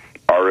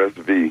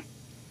RSV.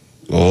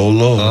 Oh,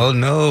 Lord. Oh,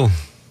 no.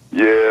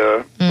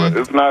 Yeah, but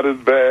it's not as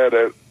bad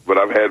as. But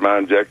I've had my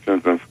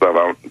injections and stuff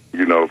out,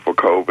 for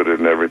COVID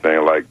and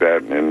everything like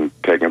that, and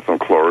taking some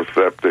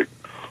Chloraseptic.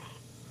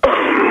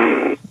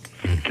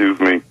 Excuse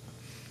me,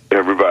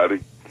 everybody.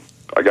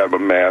 I got my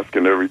mask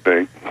and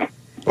everything.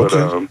 But,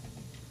 okay.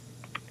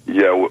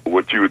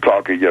 What you were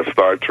talking,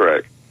 Star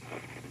Trek.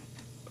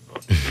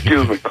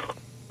 Excuse me.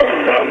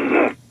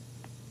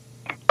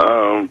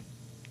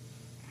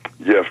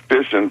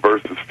 Fission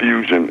versus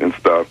fusion and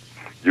stuff.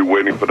 You're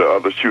waiting for the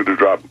other shoe to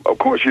drop. Of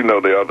course,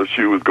 the other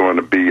shoe is going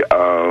to be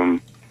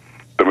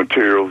the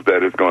materials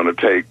that it's going to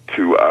take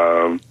to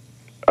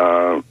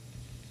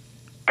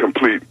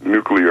complete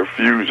nuclear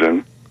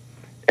fusion.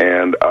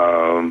 And,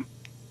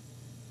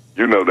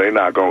 they're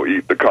not going to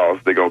eat the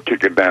cost. They're going to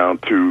kick it down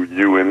to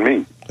you and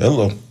me.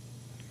 Hello.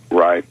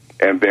 Right.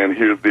 And then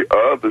here's the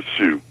other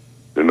shoe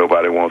that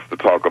nobody wants to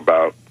talk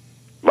about.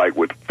 Like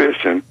with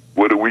fission,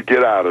 what do we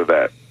get out of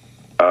that?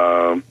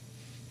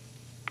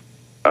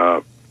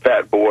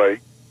 Fat Boy,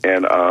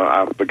 and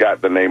I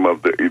forgot the name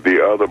of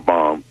the other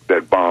bomb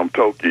that bombed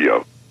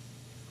Tokyo.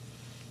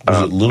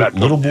 Was it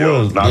little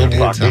boy or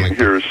Nagasaki and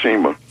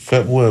Hiroshima?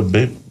 Fat Boy,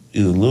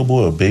 either little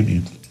boy or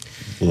baby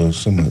or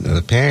something like that.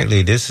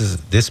 Apparently,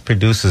 this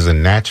produces a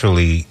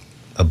naturally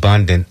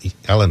abundant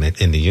element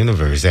in the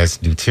universe. That's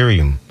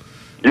deuterium.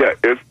 Yeah,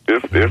 it's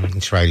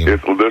tritium.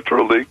 It's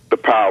literally the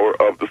power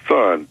of the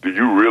sun. Do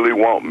you really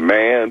want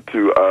man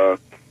to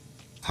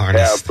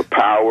have the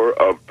power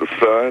of the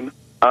sun?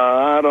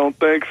 I don't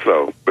think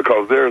so,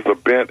 because there's a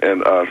bent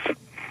in us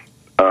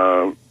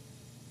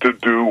to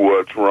do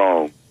what's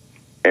wrong,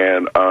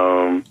 and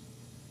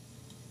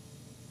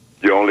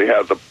you only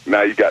have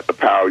now you got the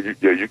power.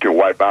 You can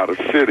wipe out a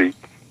city.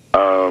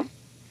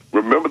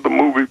 Remember the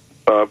movie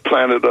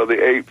Planet of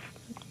the Apes?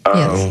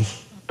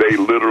 Yes. They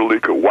literally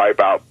could wipe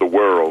out the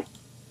world.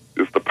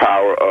 It's the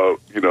power of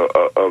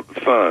of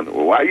the sun.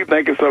 Well, why are you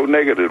thinking so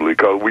negatively?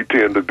 Because we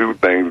tend to do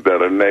things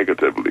that are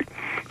negatively.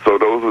 So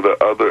those are the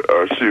other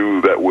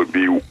shoes that would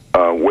be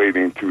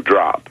waiting to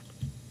drop.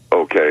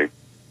 Okay,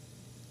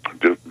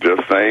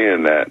 just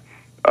saying that.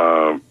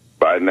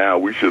 By now,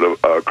 we should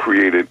have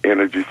created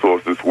energy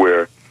sources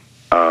where,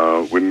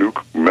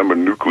 remember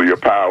nuclear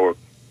power.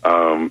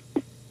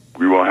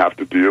 We won't have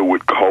to deal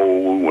with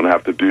coal. We won't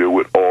have to deal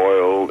with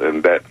oil,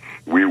 and that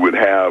we would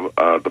have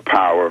the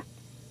power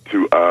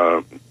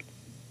to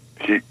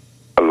heat,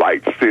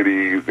 light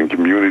cities and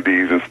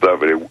communities and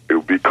stuff.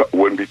 It'd be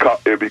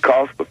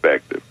cost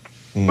effective.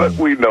 Mm. But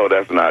we know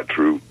that's not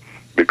true,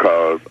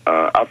 because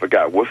I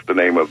forgot what's the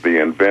name of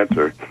the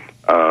inventor.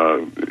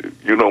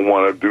 You don't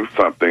want to do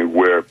something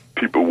where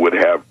people would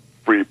have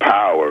free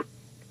power.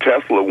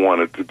 Tesla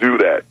wanted to do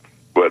that,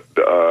 but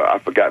I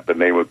forgot the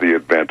name of the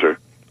inventor.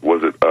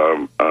 Was it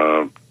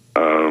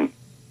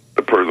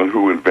the person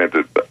who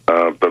invented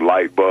the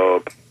light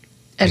bulb?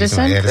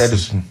 Edison.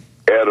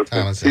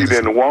 He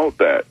didn't want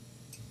that,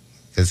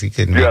 because he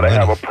couldn't. You got to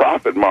have a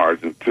profit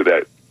margin to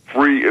that.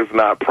 Free is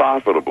not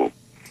profitable.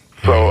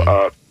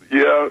 So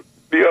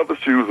the other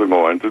shoes are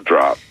going to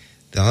drop.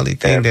 The only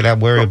thing that I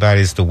worry about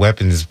is the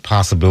weapons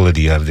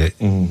possibility of it.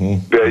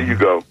 Mm-hmm. There you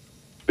go.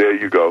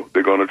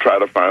 They're going to try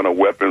to find a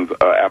weapons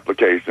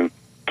application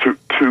to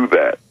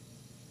that.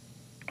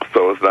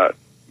 So it's not,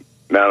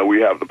 now that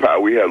we have the power,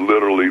 we have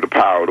literally the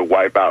power to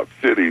wipe out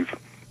cities,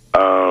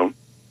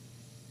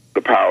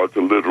 the power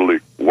to literally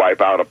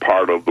wipe out a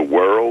part of the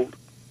world.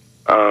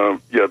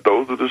 Yeah,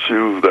 those are the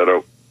shoes that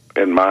are,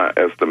 in my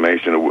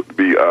estimation, it would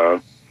be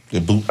the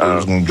boot that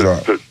was going to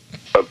drop.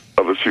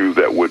 Of the shoes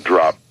that would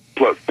drop.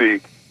 Plus, see,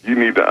 you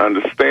need to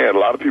understand, a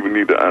lot of people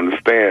need to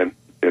understand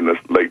in the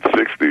late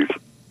 60s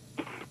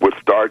with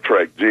Star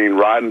Trek, Gene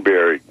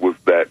Roddenberry was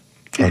that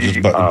he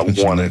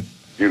wanted,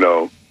 you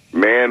know,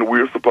 man,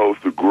 we're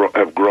supposed to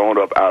have grown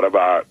up out of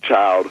our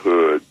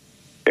childhood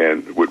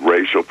and with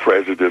racial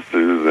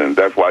prejudices, and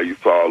that's why you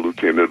saw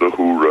Lieutenant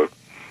Uhura,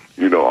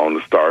 you know, on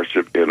the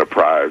Starship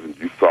Enterprise, and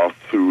you saw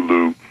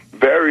Sulu,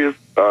 various,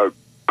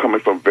 coming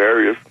from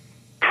various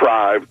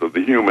tribes of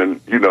the human,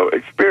 you know,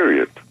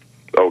 experience,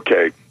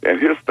 okay? And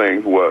his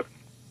thing was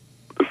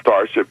the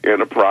Starship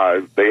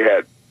Enterprise, they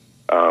had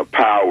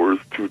powers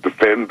to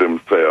defend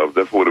themselves.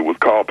 That's what it was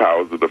called,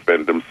 powers to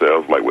defend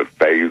themselves, like with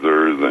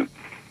phasers and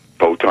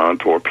photon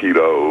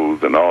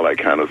torpedoes and all that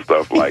kind of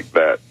stuff like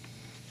that.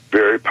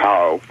 Very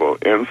powerful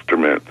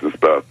instruments and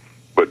stuff,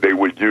 but they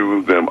would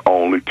use them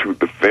only to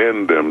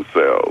defend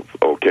themselves,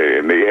 okay?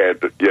 And they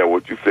had,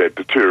 what you said,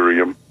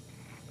 deuterium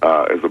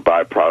as a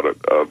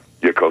byproduct of,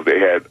 because they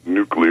had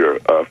nuclear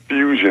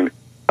fusion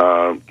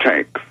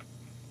tanks,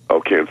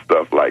 okay, and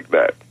stuff like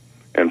that.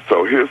 And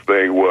so his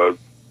thing was,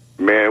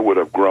 man would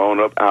have grown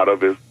up out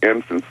of his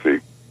infancy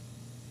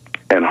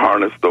and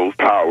harnessed those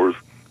powers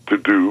to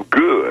do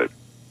good,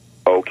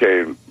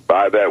 okay? And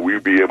by that,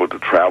 we'd be able to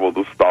travel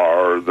the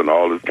stars and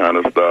all this kind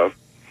of stuff.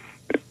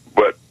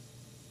 But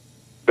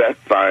that's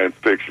science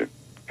fiction.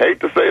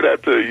 Hate to say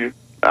that to you.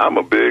 I'm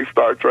a big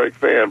Star Trek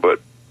fan, but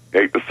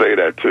hate to say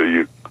that to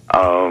you.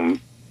 A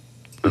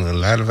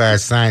lot of our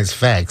science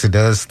facts, it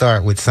does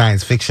start with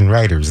science fiction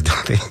writers,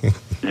 don't they?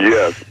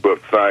 Yes, but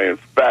science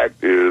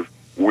fact is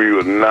we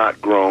were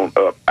not grown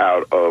up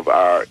out of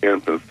our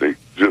infancy.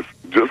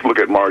 Just look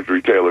at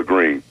Marjorie Taylor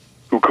Greene,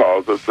 who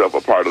calls herself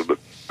a part of the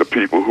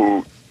people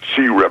who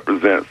she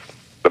represents,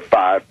 the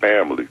 5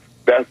 families.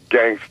 That's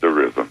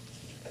gangsterism.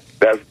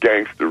 That's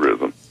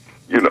gangsterism.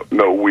 You know,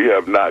 no, we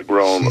have not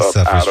grown up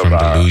out of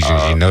our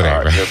delusions. You know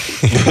that, right?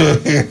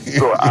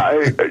 So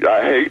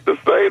I hate to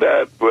say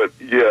that, but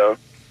yeah,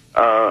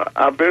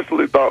 I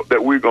eventually thought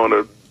that we're going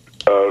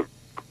to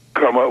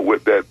come up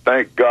with that.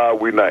 Thank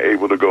God we're not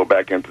able to go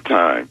back into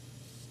time,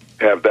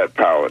 have that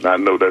power. And I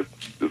know that's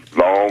just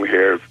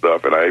long-haired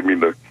stuff, and I didn't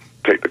mean to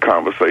take the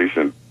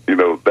conversation, you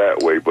know, that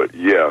way. But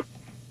yeah,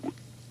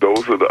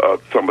 those are the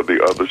some of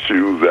the other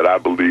shoes that I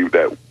believe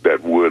that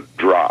would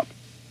drop.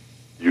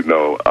 You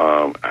know,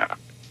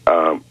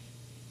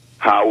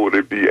 how would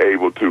it be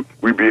able to?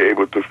 We'd be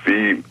able to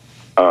feed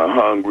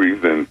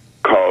hungries and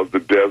cause the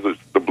deserts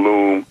to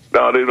bloom.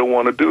 No, they don't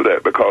want to do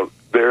that because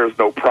there is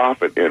no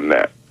profit in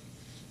that.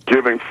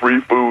 Giving free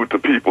food to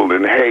people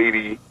in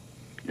Haiti,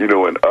 you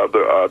know, and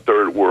other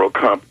third world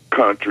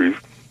countries,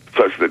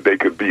 such that they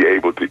could be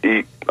able to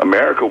eat.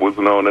 America was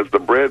known as the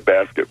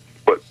breadbasket,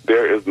 but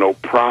there is no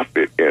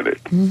profit in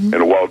it. Mm-hmm.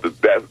 And Walter,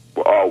 that's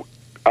all.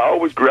 I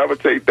always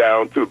gravitate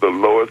down to the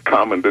lowest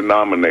common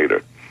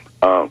denominator,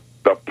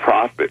 the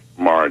profit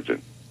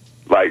margin.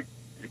 Like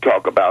you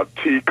talk about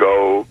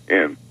Tico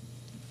and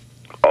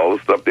all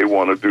the stuff they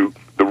want to do.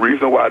 The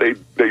reason why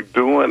they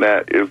doing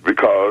that is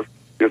because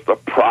it's a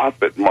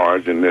profit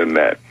margin in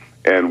that.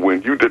 And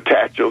when you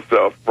detach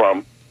yourself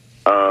from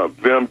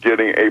them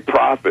getting a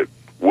profit,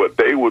 what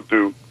they will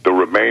do, the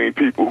remaining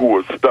people who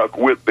are stuck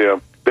with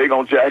them, they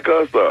going to jack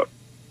us up.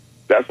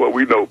 That's what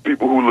we know.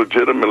 People who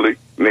legitimately,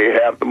 they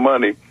have the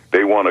money,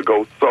 they want to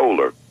go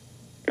solar.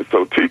 And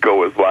so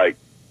Tico is like,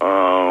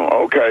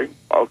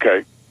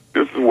 okay,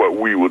 this is what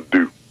we would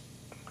do.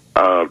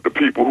 The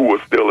people who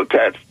are still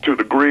attached to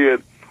the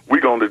grid,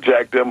 we're going to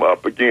jack them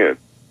up again,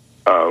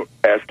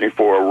 asking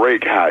for a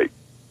rate hike.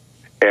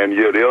 And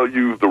yeah, they'll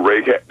use the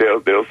rate.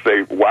 They'll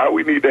say, why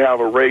we need to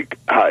have a rate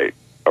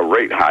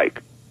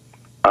hike?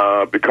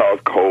 Because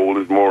coal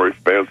is more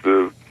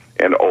expensive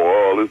and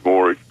oil is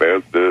more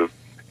expensive,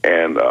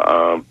 and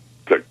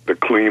to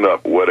clean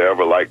up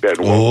whatever like that.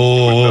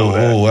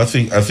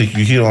 I think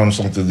you hit on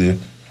something there.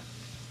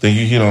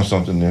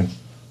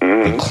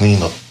 Mm-hmm. The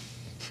cleanup.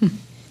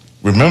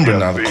 Remember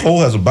now, the coal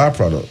has a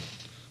byproduct,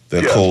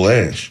 that coal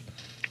ash,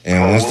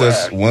 and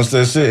once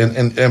that's it,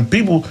 and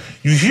people,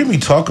 you hear me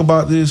talk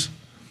about this,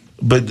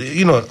 but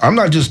you know, I'm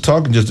not just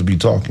talking just to be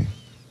talking.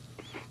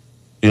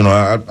 You know,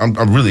 I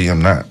really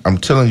am not. I'm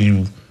telling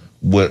you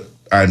what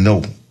I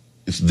know.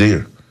 It's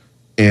there.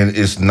 And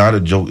it's not a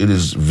joke. It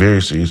is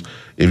very serious.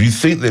 If you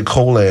think that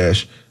coal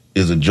ash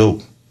is a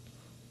joke,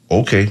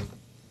 okay.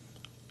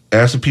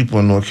 Ask the people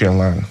in North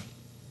Carolina.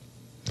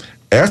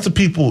 Ask the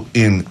people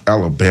in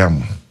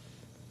Alabama,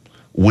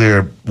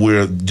 where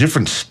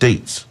different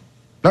states,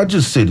 not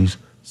just cities,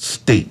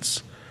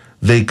 states,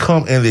 they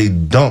come and they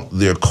dump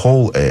their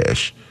coal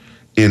ash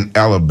in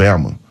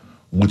Alabama,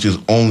 which is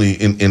only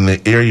in the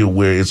area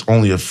where it's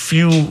only a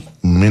few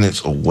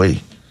minutes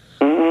away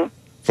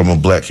from a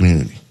black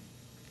community.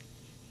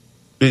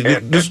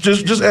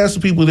 Just ask the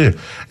people there,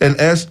 and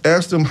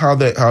ask them how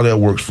that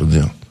works for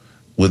them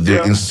with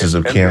their instances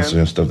of cancer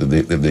and stuff that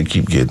they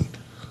keep getting.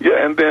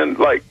 Yeah, and then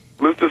like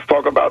let's just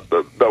talk about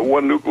the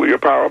one nuclear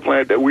power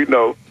plant that we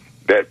know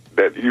that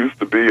used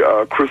to be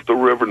Crystal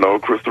River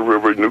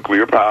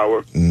Nuclear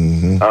Power.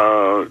 Mm-hmm.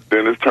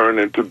 Then it's turned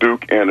into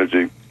Duke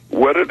Energy.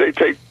 Where do they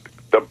take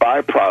the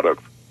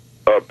byproducts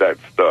of that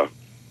stuff?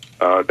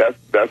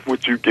 That's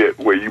what you get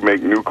where you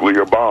make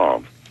nuclear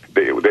bombs.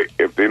 They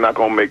if they're not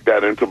going to make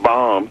that into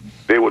bombs,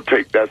 they will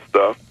take that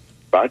stuff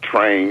by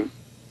train,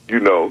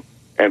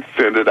 and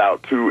send it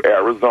out to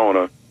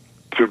Arizona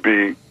to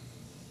be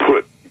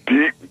put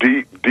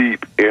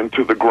deep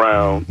into the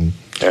ground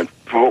and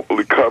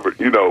hopefully covered,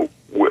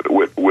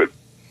 with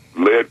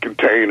lead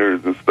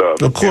containers and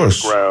stuff. Of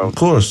course,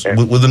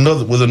 with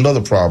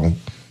another problem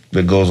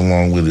that goes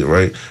along with it,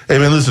 right? Hey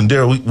man, listen,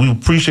 Daryl, we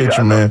appreciate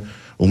you, man.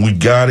 And we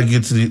gotta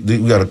get to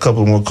we got a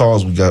couple more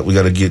calls we got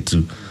to get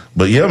to.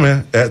 But yeah,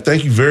 man,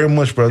 thank you very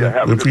much, brother.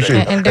 Yeah, we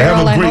appreciate it. And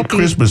Daryl, have a great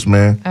Christmas,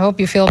 man. I hope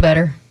you feel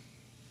better.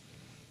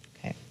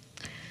 Okay.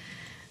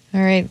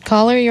 All right,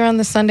 caller, you're on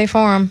the Sunday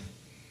Forum.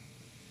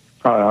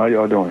 Hi, how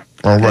y'all doing?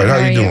 All right, how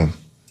you doing?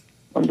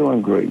 I'm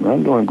doing great, man.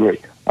 I'm doing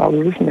great. I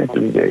was listening to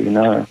today, and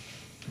I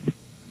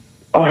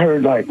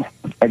heard, like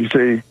you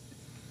say,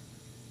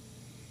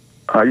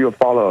 you're a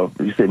follower of,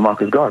 you say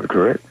Marcus Garvey,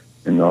 correct?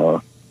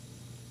 And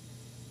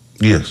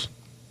yes.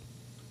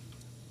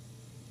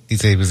 He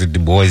said he was a Du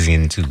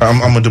Boisian too.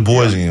 I'm a Du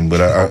Boisian, but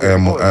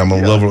I'm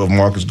a lover of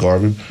Marcus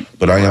Garvey,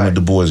 but I am a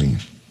Du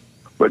Boisian.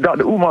 But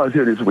Dr. Umar is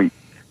here this week,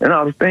 and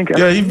I was thinking.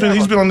 Yeah,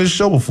 he's been on this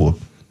show before.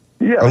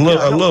 Yeah,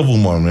 I love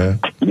Umar, man.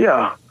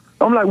 Yeah,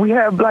 I'm like, we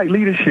have black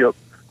leadership,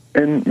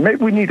 and maybe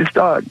we need to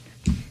start.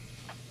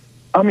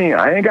 I mean,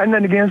 I ain't got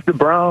nothing against the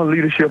brown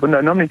leadership or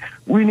nothing. I mean,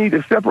 we need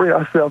to separate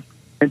ourselves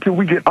until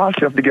we get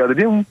ourselves together.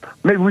 Then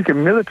maybe we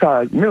can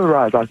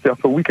militarize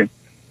ourselves so we can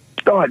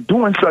start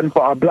doing something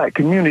for our black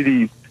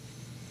communities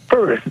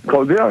first,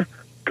 because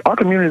our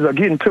communities are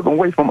getting taken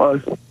away from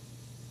us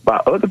by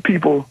other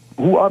people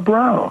who are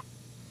brown,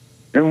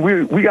 and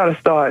we got to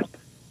start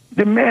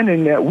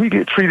demanding that we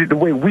get treated the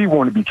way we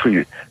want to be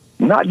treated.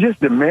 Not just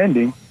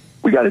demanding,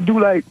 we got to do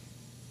like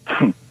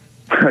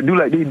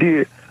they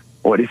did,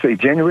 or they say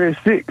January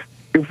 6th,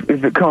 if it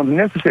becomes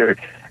necessary.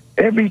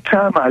 Every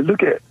time I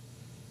look at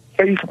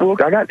Facebook,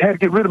 I had to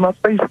get rid of my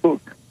Facebook,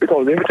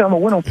 because every time I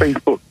went on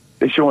Facebook,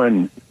 they're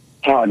showing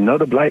how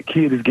another black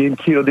kid is getting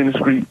killed in the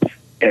street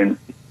and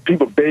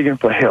people begging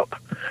for help.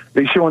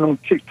 They're showing on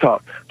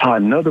TikTok how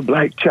another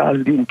black child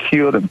is getting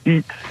killed and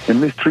beat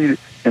and mistreated.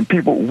 And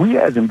we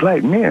as in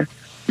black men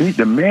need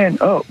to man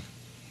up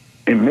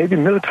and maybe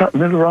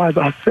militarize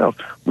ourselves.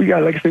 We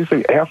got, like I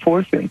say, Air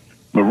Force and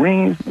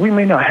Marines. We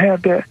may not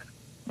have that,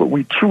 but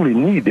we truly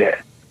need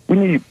that. We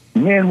need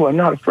men who are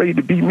not afraid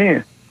to be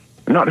men,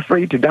 not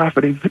afraid to die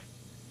for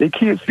their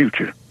kids'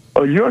 future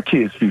or your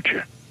kids'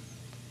 future,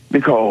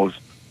 because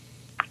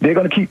they're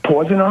going to keep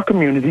poisoning our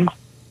communities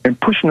and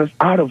pushing us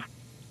out of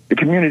the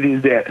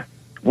communities that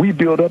we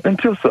build up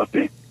until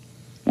something.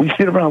 We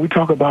sit around, we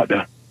talk about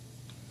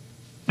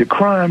the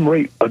crime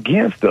rate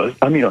against us,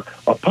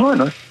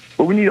 upon us,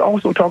 but we need to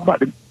also talk about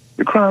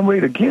the crime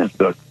rate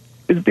against us.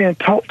 It's being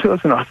taught to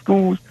us in our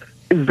schools.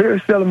 It's very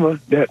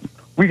seldom that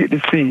we get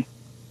to see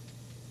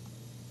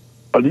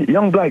a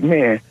young black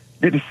man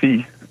get to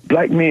see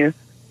black men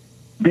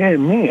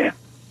being men,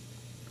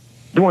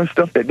 doing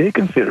stuff that they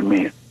consider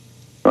men.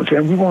 I'm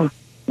saying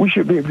we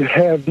should be able to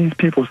have these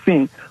people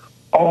seen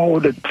all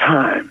the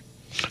time.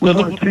 Let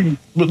me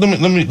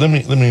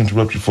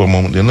interrupt you for a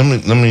moment. Then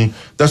let me.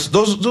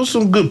 Those are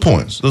some good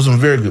points. Those are some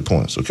very good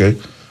points. Okay.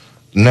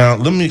 Now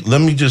let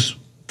me just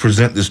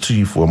present this to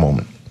you for a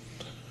moment.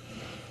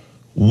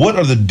 What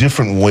are the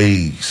different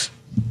ways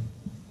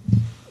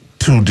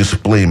to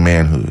display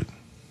manhood?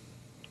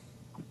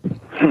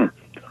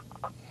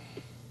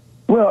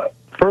 Well,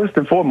 first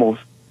and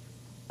foremost,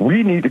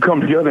 we need to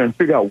come together and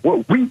figure out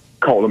what we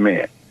call a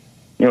man.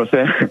 You know what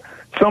I'm saying?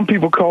 Some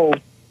people call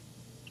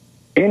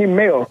any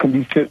male can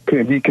be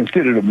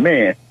considered a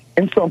man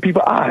in some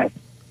people's eyes.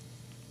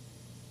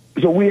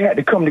 So we had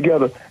to come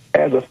together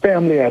as a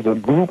family, as a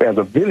group, as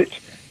a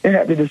village, and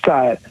have to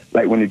decide,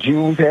 like when the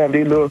Jews have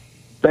their little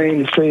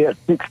thing to say at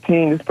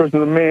 16, this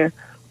person's a man,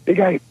 they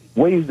got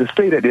ways to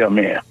say that they're a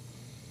man.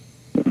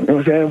 You know what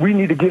I'm saying? We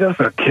need to get us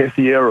a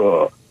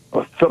Kessiera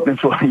or something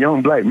for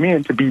young black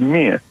men to be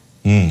men.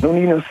 Don't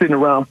need them sitting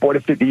around 40,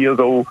 50 years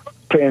old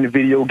playing the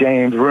video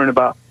games, worrying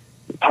about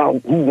who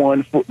won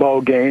the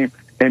football game,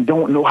 and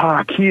don't know how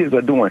our kids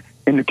are doing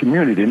in the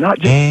community. Not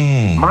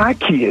just my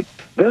kids,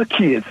 the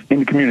kids in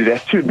the community.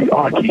 That should be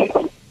our kids.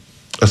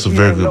 That's a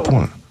very good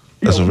point.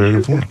 That's a very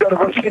good point. Instead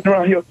of us sitting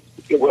around here,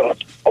 well,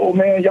 oh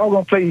man, y'all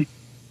gonna play,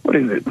 what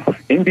is it,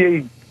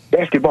 NBA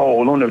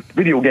basketball on the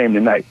video game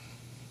tonight,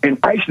 and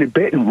actually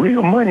betting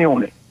real money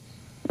on it.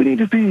 We need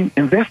to be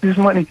investing this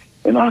money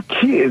in our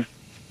kids.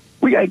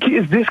 We got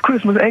kids this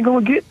Christmas ain't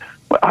gonna get.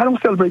 Well, I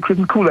don't celebrate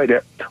Christmas cool like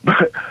that,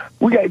 but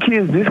we got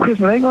kids this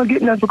Christmas ain't gonna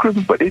get nothing for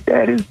Christmas, but their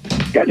daddy's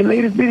got the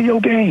latest video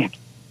game.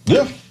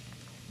 Yeah.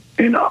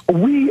 And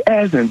we,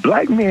 as in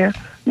black men,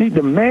 need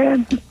to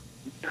man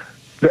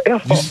the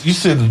F up. You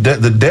said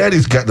that the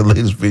daddy's got the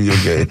latest video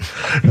game.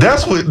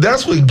 That's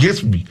what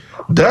gets me.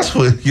 That's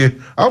what. Yeah,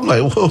 I'm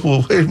like,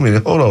 whoa, wait a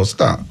minute, hold on,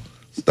 stop.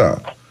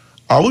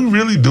 Are we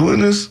really doing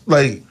this?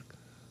 Like,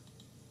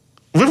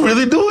 we're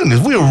really doing this.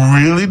 We are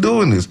really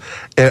doing this,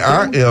 and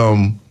I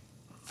am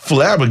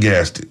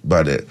flabbergasted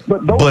by that.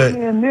 But those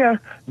men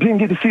there didn't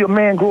get to see a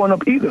man growing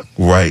up either.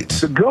 Right.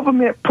 The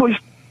government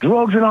pushed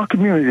drugs in our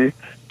community,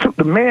 took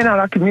the man out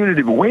of our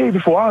community way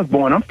before I was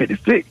born. I'm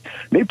 56.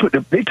 They took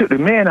the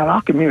man out of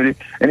our community,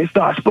 and they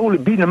started slowly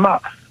beating him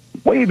out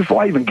way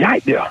before I even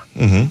got there.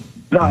 Mm-hmm.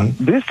 Now,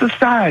 this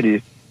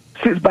society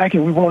sits back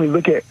and we want to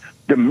look at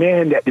the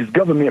man that this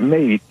government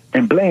made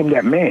and blame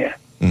that man.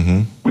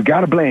 Mm-hmm. We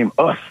got to blame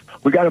us.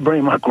 We got to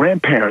blame our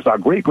grandparents, our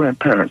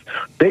great-grandparents.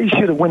 They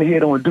should have went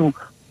ahead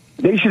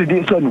they should have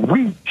did something.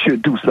 We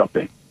should do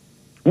something.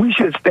 We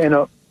should stand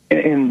up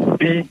and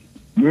be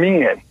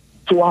men.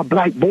 So our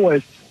black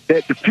boys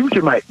that the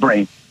future might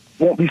bring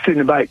won't be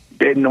sitting back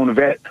betting on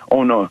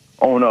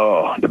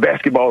the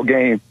basketball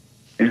game,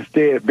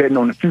 instead betting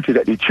on the future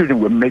that their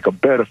children will make a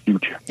better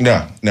future.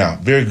 Now,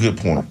 very good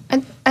point.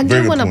 I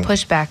do want to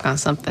push back on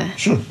something.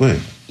 Sure, go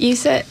ahead. You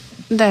said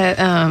that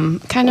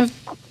kind of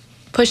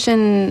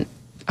pushing,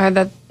 or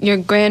that your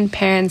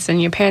grandparents and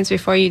your parents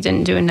before you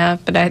didn't do enough,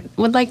 but I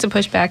would like to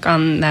push back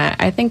on that.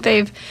 I think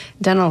they've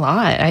done a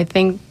lot. I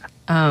think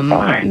the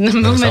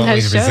movement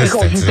has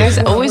shown there's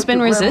always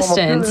been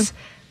resistance.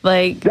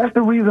 Like, that's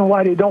the reason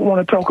why they don't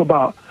want to talk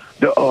about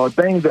the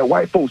things that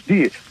white folks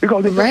did,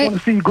 because they don't want to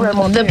see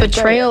grandma. The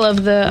betrayal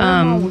of the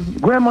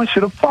grandma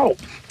should have fought.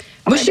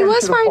 But she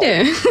was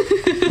fighting.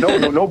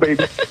 No,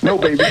 baby.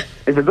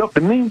 If it's up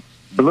to me,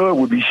 blood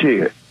would be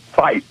shed.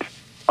 Fight.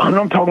 I'm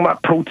not talking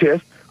about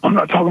protest. I'm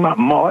not talking about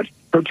march,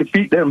 hurt your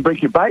feet, let them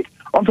break your bike.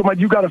 I'm talking about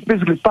you got to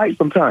physically fight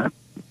sometimes.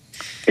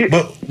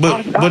 But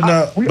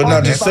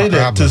now to say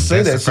that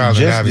suggests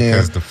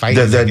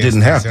that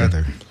didn't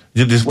happen.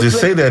 To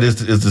say that is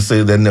to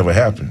say that never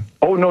happened.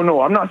 Oh,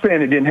 no, I'm not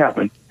saying it didn't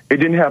happen. It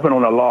didn't happen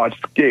on a large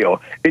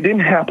scale. It didn't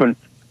happen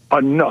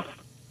enough.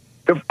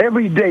 If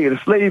every day the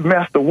slave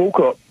master woke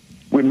up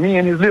with me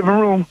in his living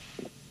room,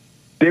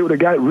 they would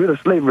have got rid of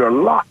slavery a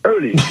lot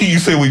earlier. You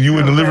say when you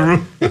in the living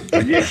room?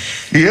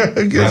 Yeah,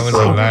 I guess that was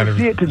a lot of.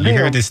 You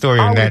heard this story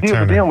on that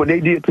Turner. Them what they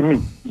did to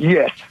me.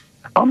 Yes,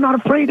 I'm not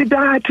afraid to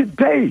die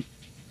today.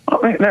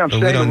 But we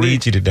don't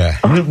need you to die.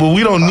 But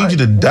we don't need you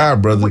to die,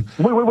 brother.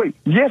 Wait.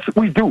 Yes,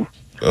 we do.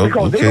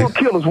 Because they're going to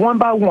kill us one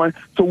by one,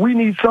 so we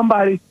need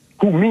somebody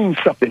who means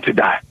something to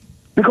die.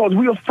 Because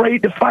we're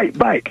afraid to fight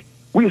back.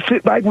 We'll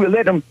sit back, we'll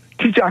let them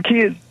teach our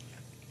kids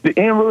the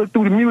N-word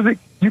through the music.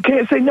 You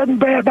can't say nothing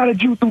bad about a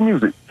Jew through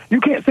music. You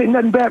can't say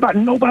nothing bad about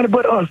nobody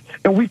but us.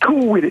 And we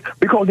cool with it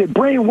because they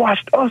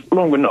brainwashed us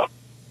long enough.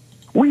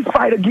 We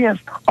fight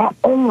against our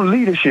own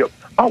leadership.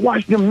 I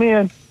watch them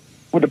men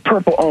with the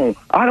purple on.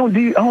 I don't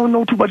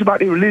know too much about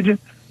their religion,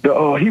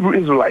 the Hebrew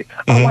Israelite.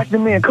 I watch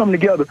them men come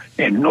together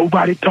and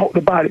nobody talked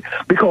about it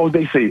because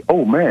they say,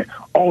 oh man,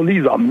 all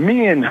these are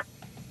men.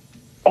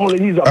 All of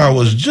these are I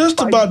was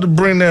just about to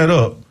bring that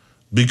up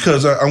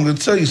because I'm going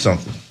to tell you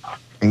something.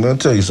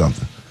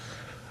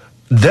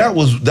 That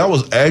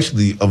was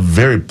actually a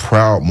very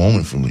proud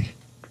moment for me.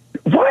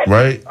 What?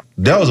 Right?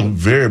 That was a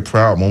very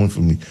proud moment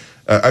for me.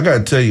 I got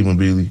to tell you,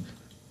 Mabili,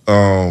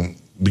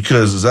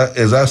 because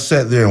as I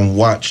sat there and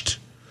watched,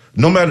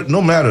 no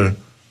matter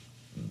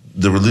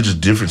the religious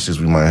differences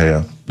we might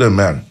have, doesn't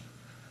matter.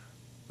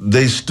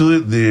 They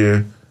stood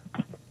there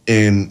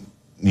in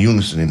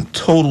unison, in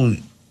total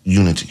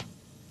unity,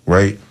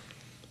 right?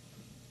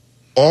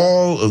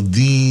 All of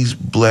these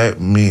black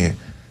men.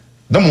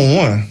 Number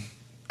one,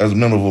 as a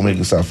member of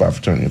Omega Psi Phi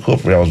Fraternity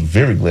Incorporated, I was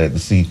very glad to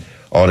see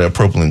all that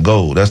purple and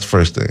gold. That's the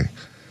first thing.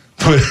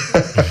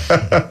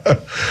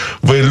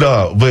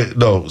 But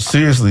no,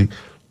 seriously,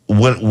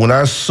 when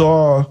I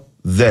saw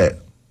that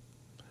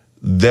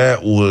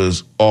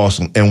was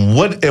awesome. And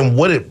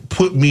what it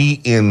put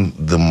me in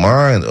the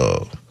mind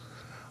of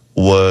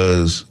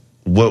was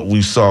what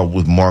we saw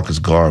with Marcus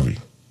Garvey.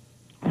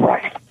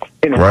 Right.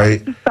 In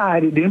right.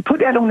 Society didn't put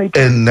that on their.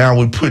 And now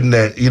we're putting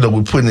that,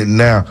 we're putting it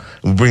now.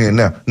 We're bringing it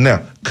now.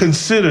 Now,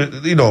 consider,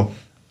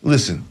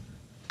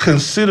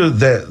 consider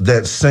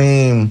that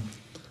same,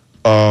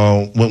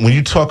 when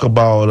you talk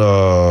about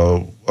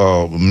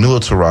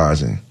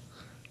militarizing,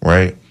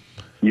 right?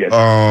 Yes.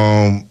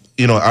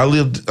 I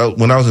lived,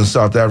 when I was in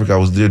South Africa, I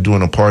was there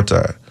during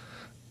apartheid.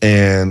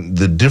 And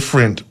the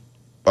different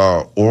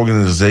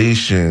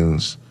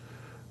organizations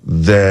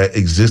that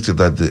existed,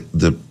 like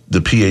the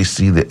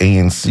PAC, the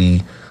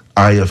ANC,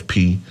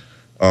 IFP,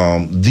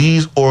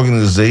 these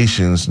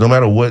organizations, no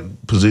matter what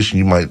position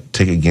you might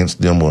take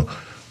against them or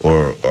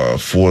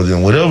for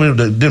them, whatever, it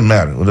didn't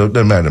matter. It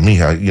doesn't matter to me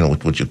how,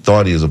 what your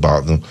thought is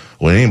about them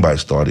or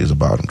anybody's thought is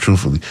about them,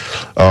 truthfully.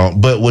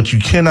 But what you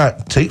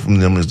cannot take from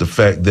them is the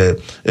fact that,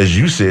 as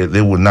you said,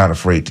 they were not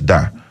afraid to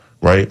die.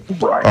 Right.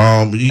 Right.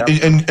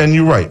 And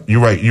you're right.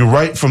 You're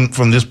right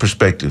from this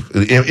perspective,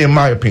 in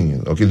my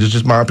opinion. Okay, this is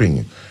just my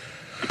opinion.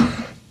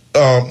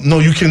 No,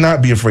 you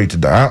cannot be afraid to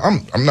die.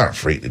 I'm not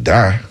afraid to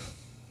die,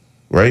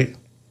 right?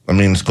 I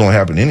mean, it's going to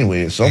happen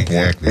anyway at some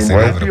point, It's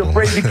right? inevitable.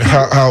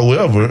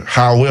 However,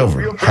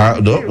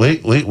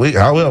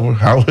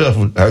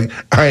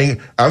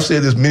 I've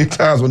said this many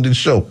times on this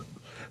show.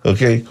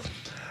 Okay,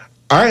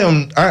 I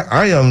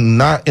am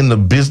not in the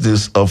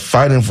business of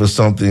fighting for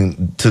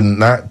something to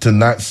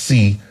not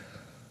see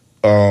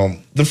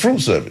the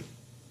fruits of it.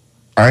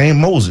 I ain't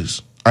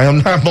Moses. I am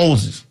not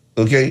Moses.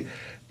 Okay.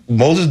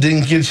 Moses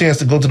didn't get a chance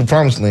to go to the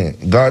promised land.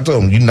 God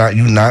told him, you're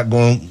not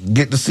going to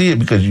get to see it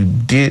because you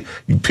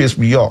pissed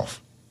me off.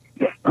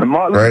 And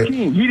Martin Right. Luther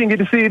King, he didn't get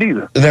to see it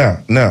either.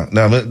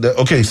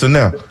 Okay, so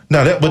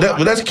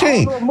but that's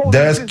King.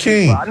 That's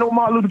King. I know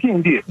Martin Luther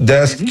King did.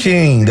 That's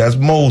King. That's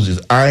Moses.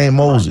 I ain't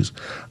Moses.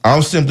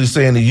 I'm simply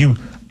saying to you,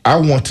 I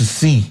want to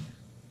see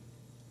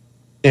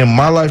in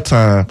my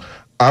lifetime,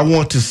 I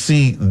want to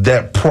see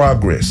that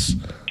progress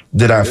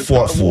that I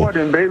fought for.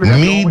 Warden, baby,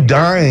 that's Me always-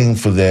 dying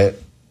for that,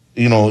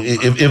 you know,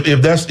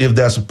 if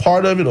that's a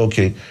part of it,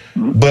 okay.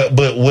 But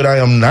what I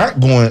am not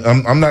going,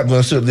 I'm not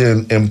going to sit there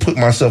and put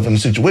myself in a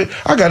situation.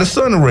 I got a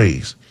son to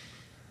raise,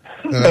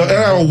 and I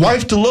have a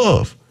wife to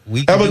love.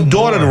 We I have can a do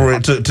daughter more.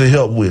 to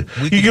help with.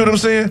 You get what I'm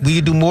saying? We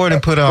could do more than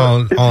put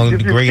on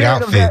If you're great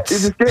scared of that- outfits.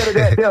 If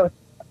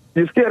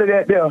you're scared of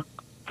that, there,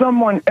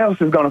 someone else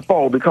is going to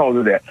fall because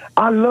of that.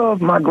 I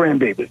love my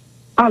grandbabies.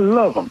 I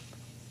love them.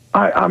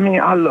 I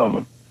mean, I love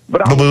them.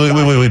 But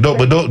Wait. Don't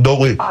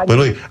wait.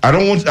 I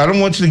don't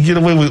want you to get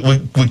away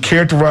with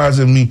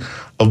characterizing me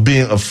of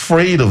being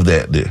afraid of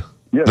that. There.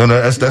 Yes. No,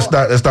 that's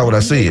not what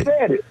I said.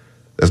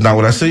 That's not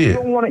what I said. You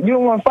don't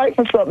want to fight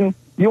for something.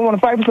 You don't want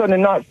to fight for something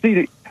and not see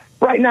it.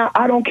 Right now,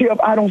 I don't care if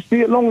I don't see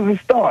it, as long as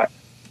it starts.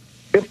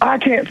 If I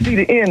can't see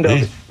the end of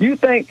it, you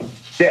think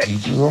that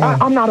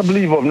I'm not a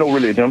believer of no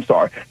religion. I'm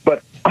sorry,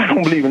 but I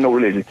don't believe in no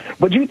religion.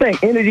 But you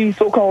think any of these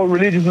so-called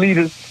religious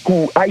leaders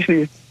who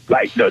actually,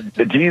 like the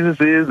Jesus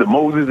is, the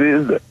Moses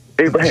is, the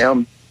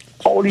Abraham,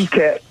 all these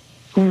cats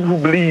who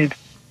believe,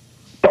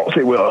 don't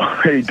say, well,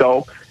 hey,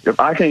 dog, if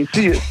I can't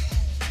see it,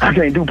 I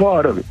can't do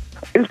part of it.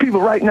 There's people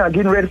right now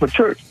getting ready for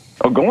church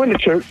or going to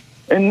church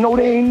and know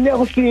they ain't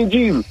never seen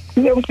Jesus,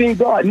 never seen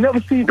God, never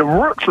seen the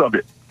works of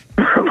it.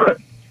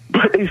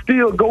 but they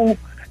still go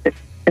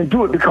and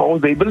do it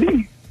because they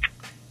believe.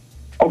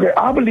 Okay,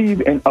 I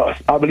believe in us.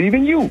 I believe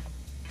in you.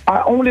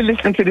 I only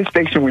listen to this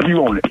station when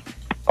you own it.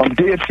 I'm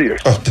dead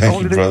serious. Oh, thank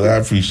Only you, brother. listen I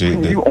appreciate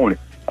when that. You own it.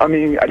 I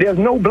mean, there's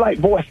no black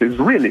voices,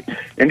 really.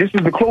 And this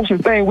is the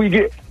closest thing we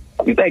get.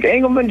 You think,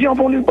 ain't gonna jump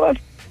on this bus?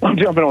 I'm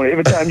jumping on it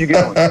every time you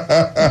get on it.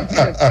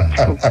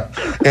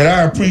 And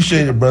I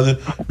appreciate it, brother,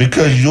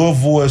 because your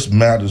voice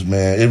matters,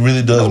 man. It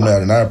really does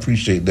matter, and I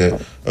appreciate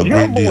that a Your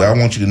great deal. voice. I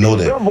want you to know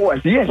Your that.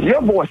 voice, yes,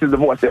 your voice is the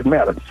voice that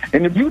matters.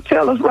 And if you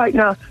tell us right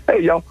now,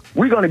 hey, y'all,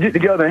 we're going to get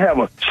together and have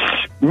a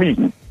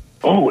meeting.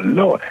 Oh,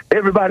 Lord.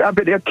 Everybody, I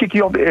bet they'll kick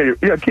you off the area.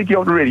 They'll kick you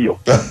off the radio.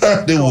 They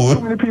So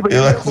many would. people They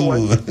hear like your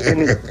voice. would.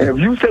 And if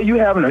you say you're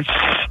having a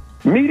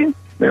meeting,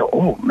 they'll,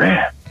 oh,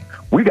 man,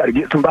 we got to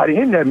get somebody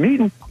in that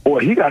meeting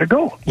or he got to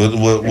go.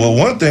 Well,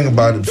 one thing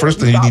about it, first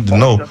thing you need to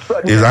know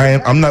is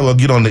I'm not going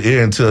to get on the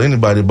air and tell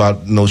anybody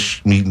about no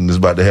meeting that's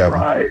about to happen.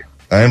 Right.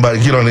 I ain't about to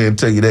get on there and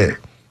tell you that.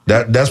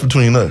 That's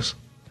between us.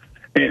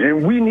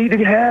 And we need to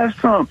have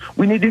some.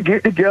 We need to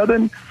get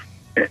together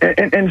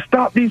and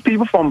stop these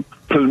people from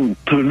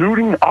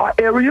polluting our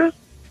areas.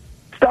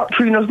 Stop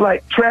treating us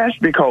like trash,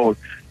 because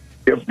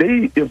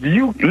if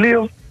you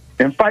live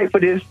and fight for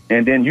this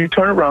and then you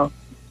turn around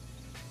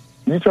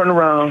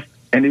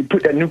and they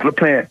put that nuclear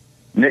plant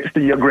next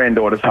to your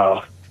granddaughter's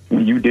house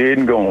and you dead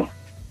and gone,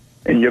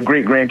 and your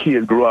great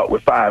grandkids grow up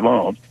with 5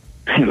 arms,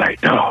 you're like,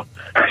 dog,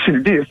 I should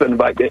have did something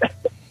about that.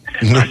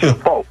 I should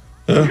have fought.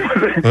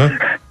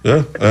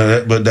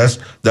 But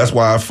that's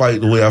why I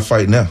fight the way I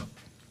fight now.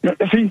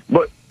 See,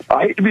 but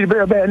I hate to be the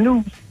bearer of bad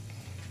news.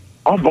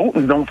 Our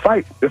voters don't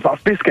fight. If our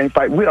fists can't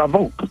fight with our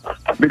vote,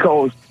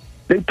 because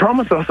they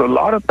promise us a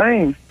lot of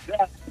things.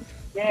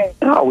 I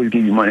always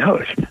give you money.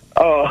 Hush.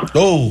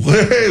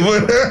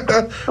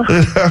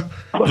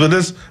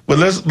 But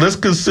let's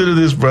consider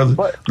this, brother.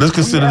 Let's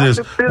consider this.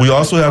 We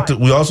also have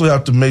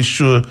to make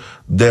sure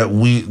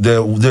that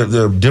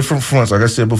there are different fronts. Like I said before.